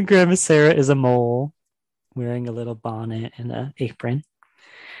 And Grandma Sarah is a mole wearing a little bonnet and an apron.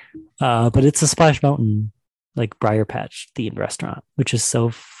 But it's a Splash Mountain, like Briar Patch themed restaurant, which is so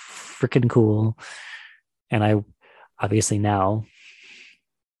freaking cool. And I obviously now,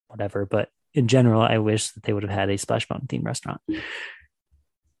 whatever, but in general, I wish that they would have had a Splash Mountain themed restaurant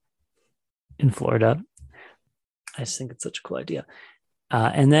in Florida. I just think it's such a cool idea.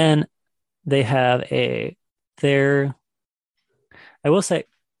 And then they have I will say,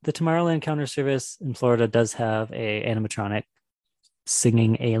 the Tomorrowland counter service in Florida does have a animatronic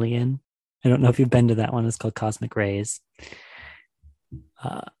singing alien. I don't know if you've been to that one. It's called Cosmic Rays.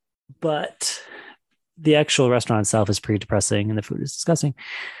 But the actual restaurant itself is pretty depressing and the food is disgusting.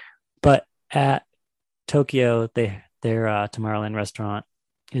 But at Tokyo, their Tomorrowland restaurant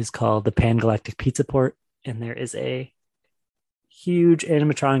is called the Pan Galactic Pizza Port, and there is a huge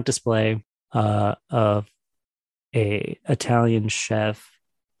animatronic display of a Italian chef,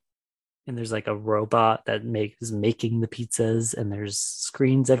 and there's like a robot that is making the pizzas, and there's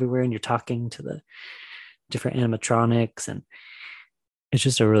screens everywhere, and you're talking to the different animatronics, and it's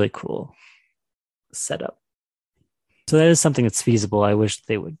just a really cool setup. So that is something that's feasible. I wish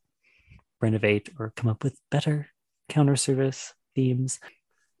they would renovate or come up with better counter service themes.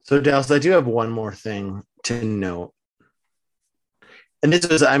 So Dallas, I do have one more thing to note. And this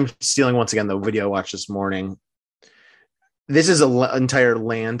is, I'm stealing once again the video I watched this morning. This is an entire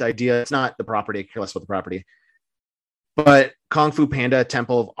land idea. It's not the property. I care less about the property. But Kung Fu Panda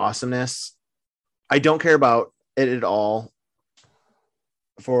Temple of Awesomeness, I don't care about it at all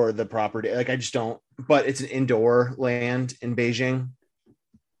for the property. Like, I just don't. But it's an indoor land in Beijing.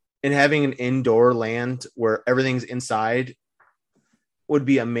 And having an indoor land where everything's inside would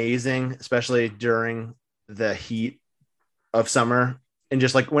be amazing, especially during the heat of summer. And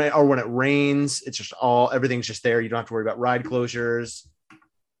just like when it rains, it's just everything's just there. You don't have to worry about ride closures.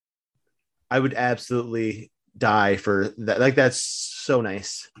 I would absolutely die for that. Like, that's so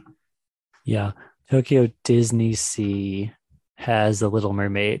nice. Yeah. Tokyo Disney Sea has a Little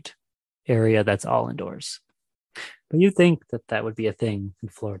Mermaid area that's all indoors. But you think that would be a thing in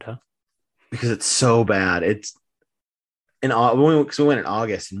Florida? Because it's so bad. It's we went in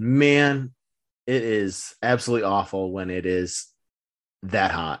August. Man, it is absolutely awful when it is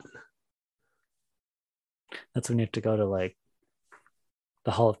that hot. That's when you have to go to like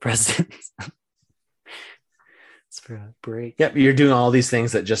the Hall of Presidents. It's for a break. Yep, you're doing all these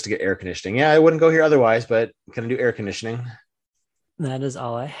things just to get air conditioning. Yeah, I wouldn't go here otherwise, but can I do air conditioning? That is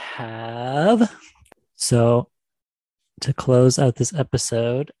all I have. So to close out this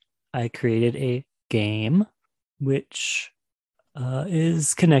episode, I created a game which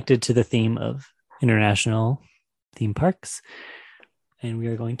is connected to the theme of international theme parks. And we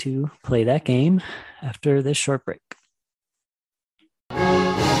are going to play that game after this short break.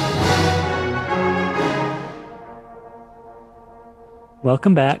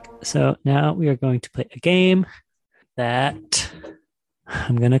 Welcome back. So now we are going to play a game that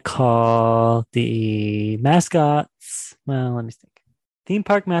I'm going to call the mascots. Well, let me think. Theme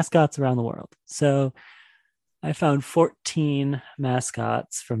park mascots around the world. So I found 14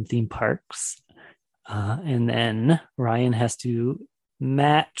 mascots from theme parks. And then Ryan has to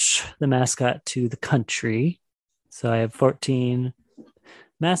match the mascot to the country. So I have 14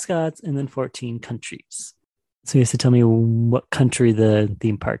 mascots and then 14 countries. So he has to tell me what country the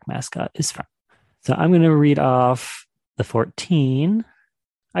theme park mascot is from. So I'm going to read off the 14.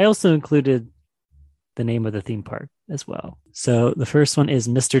 I also included the name of the theme park as well. So the first one is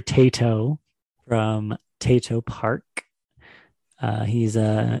Mr. Tato from Tato Park. He's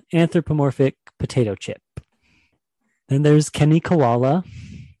an anthropomorphic potato chip. Then there's Kenny Koala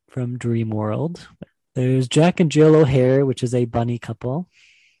from Dream World. There's Jack and Jill O'Hare, which is a bunny couple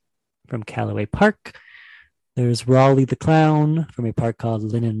from Callaway Park. There's Raleigh the Clown from a park called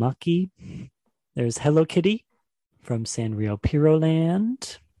Linen Maki. There's Hello Kitty from Sanrio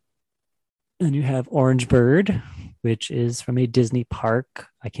Piroland. Then you have Orange Bird, which is from a Disney park.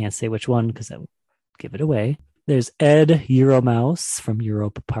 I can't say which one because that would give it away. There's Ed Euromouse from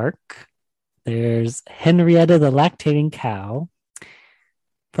Europa Park. There's Henrietta the Lactating Cow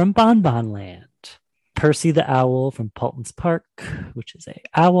from Bon Bon Land. Percy the Owl from Paulton's Park, which is a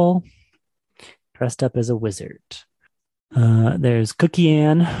owl dressed up as a wizard. There's Cookie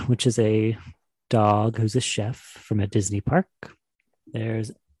Ann, which is a dog who's a chef from a Disney park.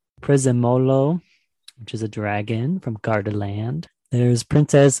 There's Prezzemolo, which is a dragon from Gardaland. There's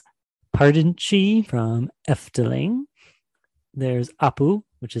Princess Pardonchi from Efteling. There's Apu,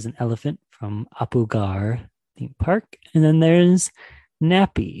 which is an elephant from Apugar theme park. And then there's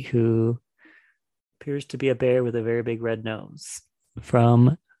Nappy, who appears to be a bear with a very big red nose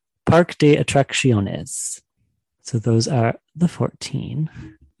from Parque de Atracciones. So those are the 14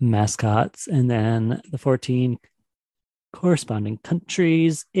 mascots. And then the 14 corresponding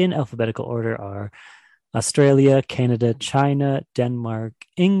countries in alphabetical order are Australia, Canada, China, Denmark,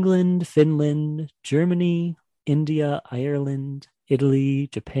 England, Finland, Germany, India, Ireland, Italy,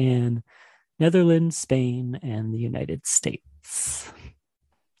 Japan, Netherlands, Spain, and the United States.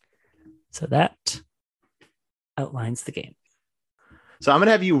 So that outlines the game. So I'm going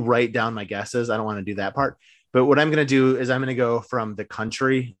to have you write down my guesses. I don't want to do that part. But what I'm going to do is I'm going to go from the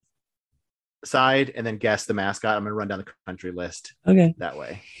country side and then guess the mascot. I'm going to run down the country list. Okay. That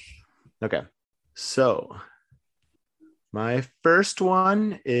way. Okay. So my first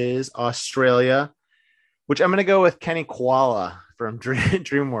one is Australia, which I'm going to go with Kenny Koala from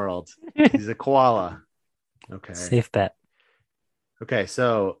Dream World. He's a koala. Okay. Safe bet. Okay.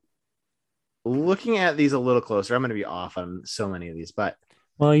 So looking at these a little closer, I'm going to be off on so many of these, but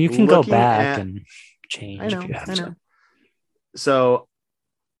well, you can go back and change if you have to. So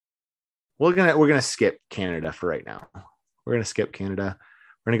we're gonna skip Canada for right now. We're gonna skip Canada.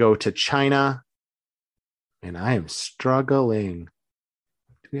 We're gonna go to China, and I am struggling.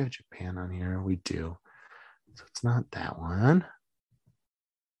 Do we have Japan on here? We do. So it's not that one.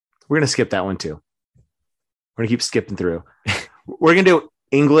 We're gonna skip that one too. We're gonna keep skipping through. We're gonna do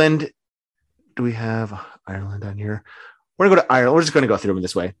England. Do we have Ireland on here? We're gonna go to Ireland. We're just gonna go through them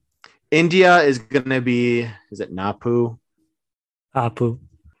this way. India is gonna be, is it Napu? Apu.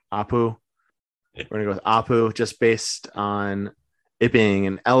 We're gonna go with Apu just based on it being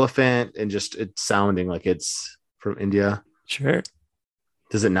an elephant and just it sounding like it's from India. Sure.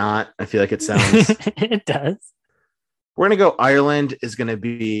 Does it not? I feel like it sounds. It does. We're gonna go. Ireland is gonna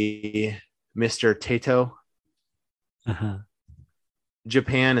be Mr. Tato. Uh-huh.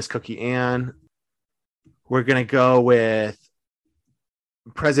 Japan is Cookie Ann. We're gonna go with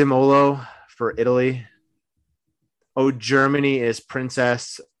Prezzemolo for Italy. Oh, Germany is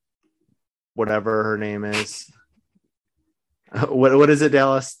Princess, whatever her name is. What is it,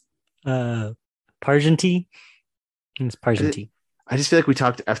 Dallas? Pargenti. It's Pargenti. I just feel like we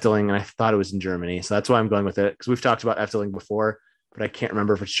talked Efteling and I thought it was in Germany. So that's why I'm going with it. Because we've talked about Efteling before, but I can't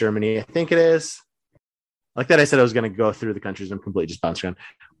remember if it's Germany. I think it is. Like that, I said I was going to go through the countries. I'm completely just bouncing around.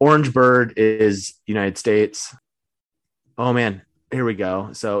 Orange Bird is United States. Oh, man. Here we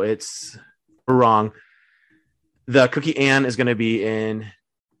go. So we're wrong. The Cookie Ann is going to be in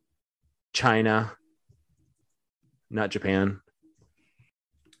China, not Japan.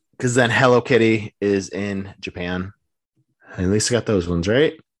 Because then Hello Kitty is in Japan. At least I got those ones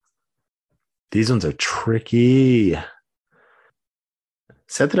right. These ones are tricky.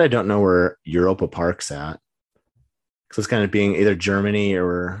 Said that I don't know where Europa Park's at. Because it's kind of being either Germany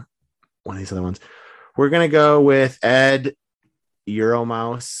or one of these other ones. We're going to go with Ed.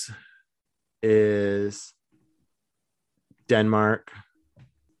 Euromouse is Denmark.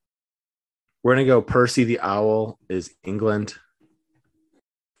 We're going to go Percy the Owl is England.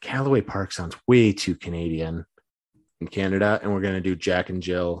 Callaway Park sounds way too Canadian in Canada. And we're going to do Jack and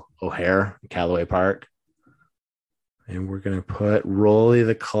Jill O'Hare in Callaway Park. And we're going to put Rolly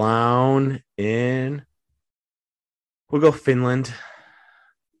the Clown in. We'll go Finland.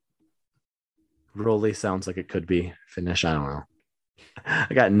 Rolly sounds like it could be Finnish. I don't know.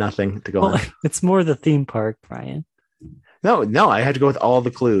 I got nothing to go on. It's more the theme park, Brian. No, I had to go with all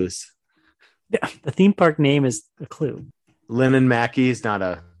the clues. Yeah, the theme park name is a clue. Lynn Mackey is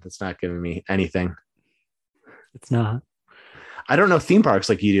that's not giving me anything. It's not. I don't know theme parks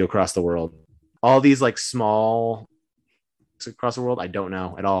like you do across the world. All these like small across the world, I don't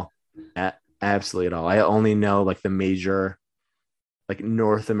know at all. Absolutely at all. I only know like the major, like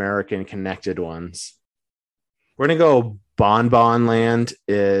North American connected ones. We're going to go Bon Land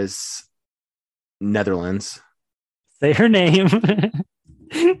is Netherlands. Say her name.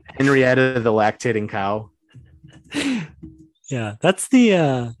 Henrietta the lactating cow. Yeah, that's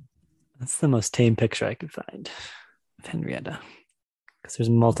the most tame picture I could find of Henrietta. Because there's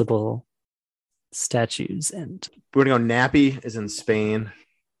multiple statues and we're gonna go Nappy is in Spain.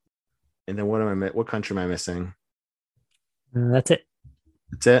 And then what country am I missing? That's it.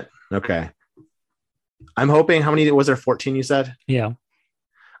 That's it? Okay. I'm hoping, how many was there? 14 you said? Yeah.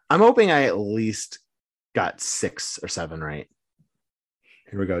 I'm hoping I at least got 6 or 7 right.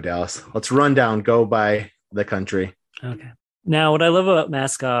 Here we go, Dallas. Let's run down, go by the country. Okay. Now, what I love about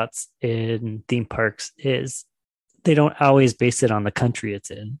mascots in theme parks is they don't always base it on the country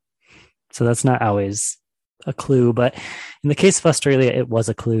it's in. So that's not always a clue, but in the case of Australia, it was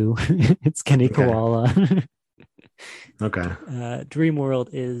a clue. It's Kenny Okay. Koala. Okay. Dream World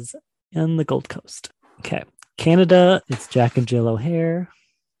is in the Gold Coast. Okay. Canada, it's Jack and Jill O'Hare.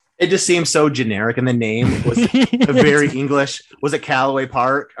 It just seems so generic, and the name was very English. Was it Callaway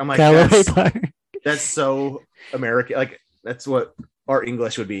Park? I'm like, Callaway Park. That's so American. Like that's what our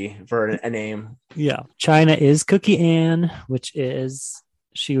English would be for a name. Yeah. China is Cookie Ann, which is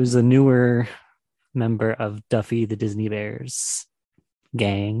she was a newer member of Duffy the Disney Bears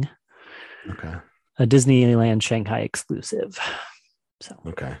gang. Okay. A Disneyland Shanghai exclusive. So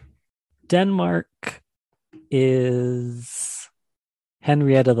okay. Denmark is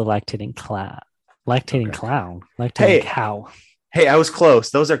Henrietta the lactating clown. Lactating clown. Lactating cow. Hey, I was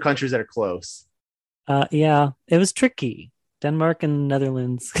close. Those are countries that are close. Yeah, it was tricky. Denmark and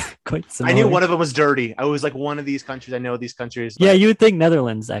Netherlands, quite similar. I knew one of them was dirty. I was like, one of these countries. I know these countries. Yeah, you would think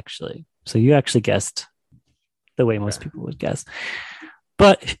Netherlands, actually. So you actually guessed the way most people would guess.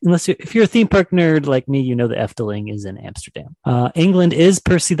 But if you're a theme park nerd like me, you know the Efteling is in Amsterdam. England is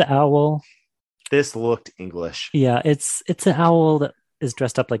Percy the Owl. This looked English. Yeah, it's an owl that is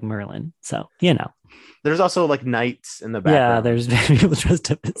dressed up like Merlin. So, you know. There's also like knights in the background. Yeah, there's people dressed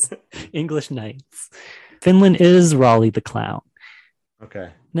up as English knights. Finland is Raleigh the Clown.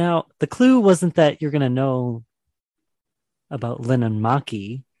 Okay. Now, the clue wasn't that you're going to know about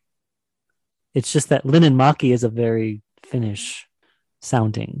Linnanmäki. It's just that Linnanmäki is a very Finnish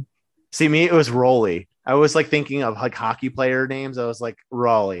sounding. See, me, it was Rolly. I was like thinking of like hockey player names. I was like,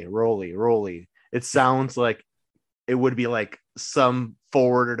 Rolly. It sounds like it would be like some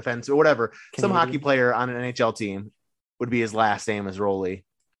forward or defense or whatever. Canadian. Some hockey player on an NHL team would be his last name as Rolly.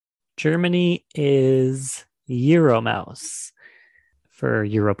 Germany is Euromouse for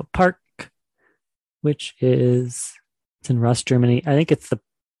Europa Park, which is it's in Rust, Germany. I think it's the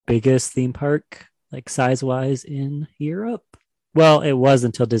biggest theme park, like size-wise, in Europe. Well, it was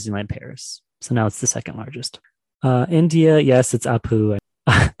until Disneyland Paris. So now it's the second largest. India, yes, it's Apu.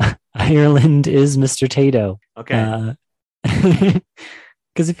 Ireland is Mr. Tato. Okay.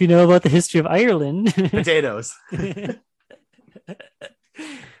 Because if you know about the history of Ireland... Potatoes.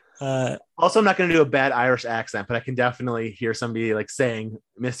 Also, I'm not going to do a bad Irish accent, but I can definitely hear somebody like saying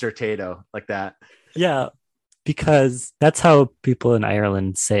Mr. Tato like that. Yeah, because that's how people in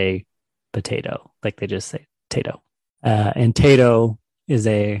Ireland say potato. Like they just say Tato. And Tato is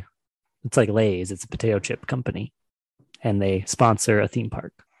it's like Lay's. It's a potato chip company. And they sponsor a theme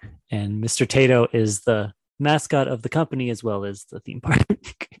park. And Mr. Tato is the mascot of the company as well as the theme park.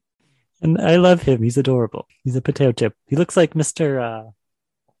 And I love him. He's adorable. He's a potato chip. He looks like Mr.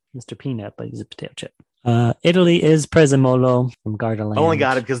 Peanut, but he's a potato chip. Italy is Prezzemolo from Gardaland. I only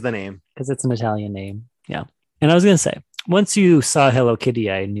got it because of the name. Because it's an Italian name. Yeah. And I was going to say, once you saw Hello Kitty,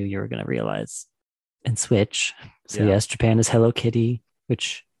 I knew you were going to realize and switch. So yes, Japan is Hello Kitty,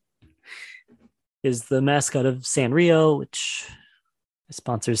 which is the mascot of Sanrio, which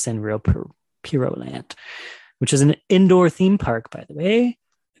sponsors Sanrio Puroland, which is an indoor theme park, by the way.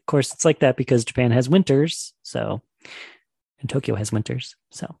 Of course, it's like that because Japan has winters. So, and Tokyo has winters.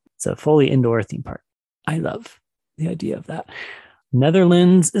 So it's a fully indoor theme park. I love the idea of that.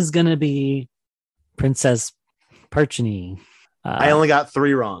 Netherlands is going to be Princess Parchini. I only got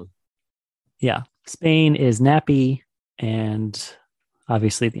 3 wrong. Yeah. Spain is Nappy. And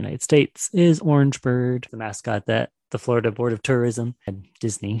obviously the United States is Orange Bird, the mascot that the Florida Board of Tourism and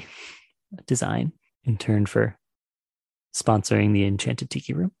Disney design in turn for sponsoring the Enchanted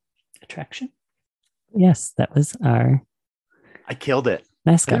Tiki Room attraction. Yes, that was our... I killed it.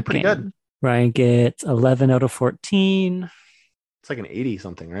 Mascot pretty game. good. Ryan gets 11 out of 14. It's like an 80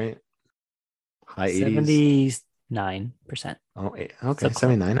 something, right? High 80s. 79%. Oh, okay.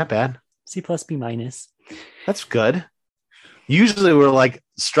 79, not bad. C plus B minus. That's good. Usually we're like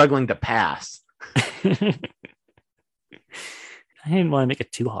struggling to pass. I didn't want to make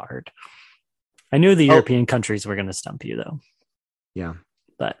it too hard. I knew the European countries were going to stump you, though. Yeah.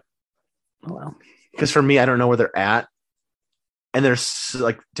 But, oh well. Because for me, I don't know where they're at. And there's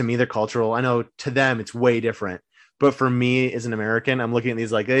like, to me, they're cultural. I know to them, it's way different. But for me, as an American, I'm looking at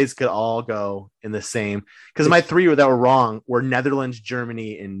these like, these could all go in the same. Because my 3 that were wrong were Netherlands,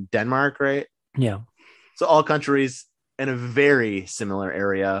 Germany, and Denmark, right? Yeah. So all countries in a very similar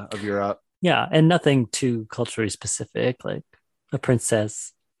area of Europe. Yeah. And nothing too culturally specific, like a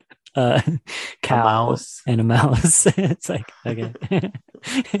princess, cow, a mouse. And a mouse. It's like, okay.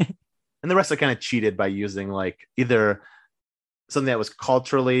 And the rest are kind of cheated by using like either something that was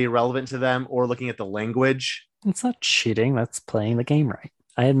culturally relevant to them or looking at the language. It's not cheating. That's playing the game right.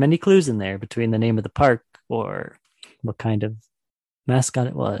 I had many clues in there between the name of the park or what kind of mascot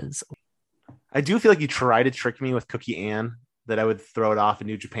it was. I do feel like you try to trick me with Cookie Ann that I would throw it off in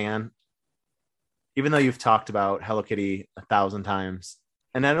New Japan, even though you've talked about Hello Kitty 1,000 times.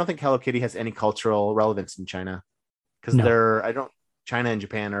 And I don't think Hello Kitty has any cultural relevance in China because No. China and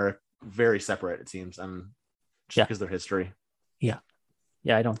Japan are very separate, it seems, just Yeah. because of their history. Yeah.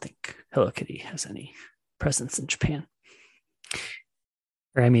 Yeah, I don't think Hello Kitty has any presence in Japan.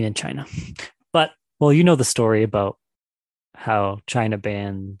 Or I mean in China. But well, you know the story about how China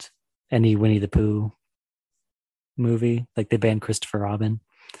banned any Winnie the Pooh movie. Like they banned Christopher Robin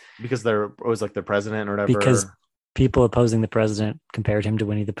Because they're always like their president or whatever. because people opposing the president compared him to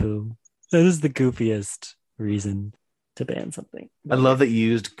Winnie the Pooh. That is the goofiest reason to ban something. I love that you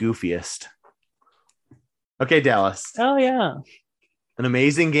used goofiest. Okay, Dallas. Oh yeah. An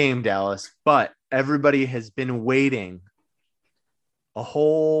amazing game, Dallas. But everybody has been waiting a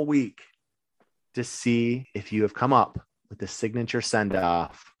whole week to see if you have come up with the signature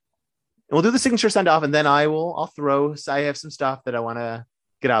send-off. And we'll do the signature send-off, and then I have some stuff that I want to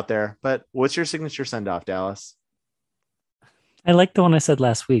get out there. But what's your signature send-off, Dallas? I like the one I said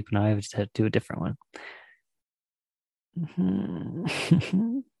last week, but now I have to do a different one.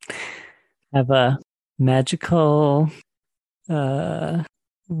 Have a magical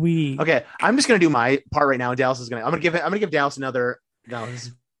week. Okay, I'm just gonna do my part right now. I'm gonna give Dallas another. No, this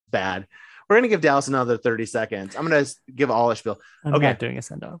is bad. We're gonna give Dallas another 30 seconds. I'm gonna give all a spiel. I'm not doing a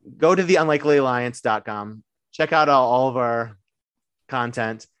send off. Go to theunlikelyalliance.com. Check out all of our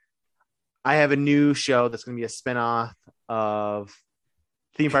content. I have a new show that's gonna be a spinoff of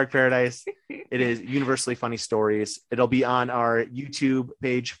Theme Park Paradise. It is Universally Funny Stories. It'll be on our YouTube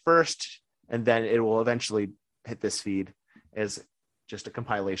page first, and then it will eventually hit this feed as just a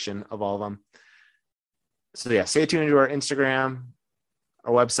compilation of all of them. So yeah, stay tuned to our Instagram,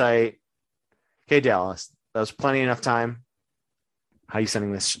 our website. Okay, Dallas, that was plenty enough time. How are you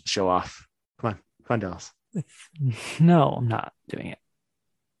sending this show off? Come on, Dallas. No, I'm not doing it.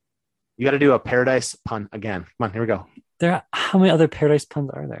 You got to do a paradise pun again. Come on, here we go. How many other paradise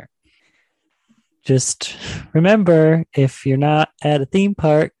puns are there? Just remember, if you're not at a theme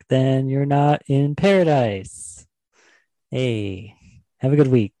park, then you're not in paradise. Hey, have a good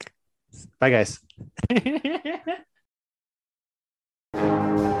week. Bye, guys.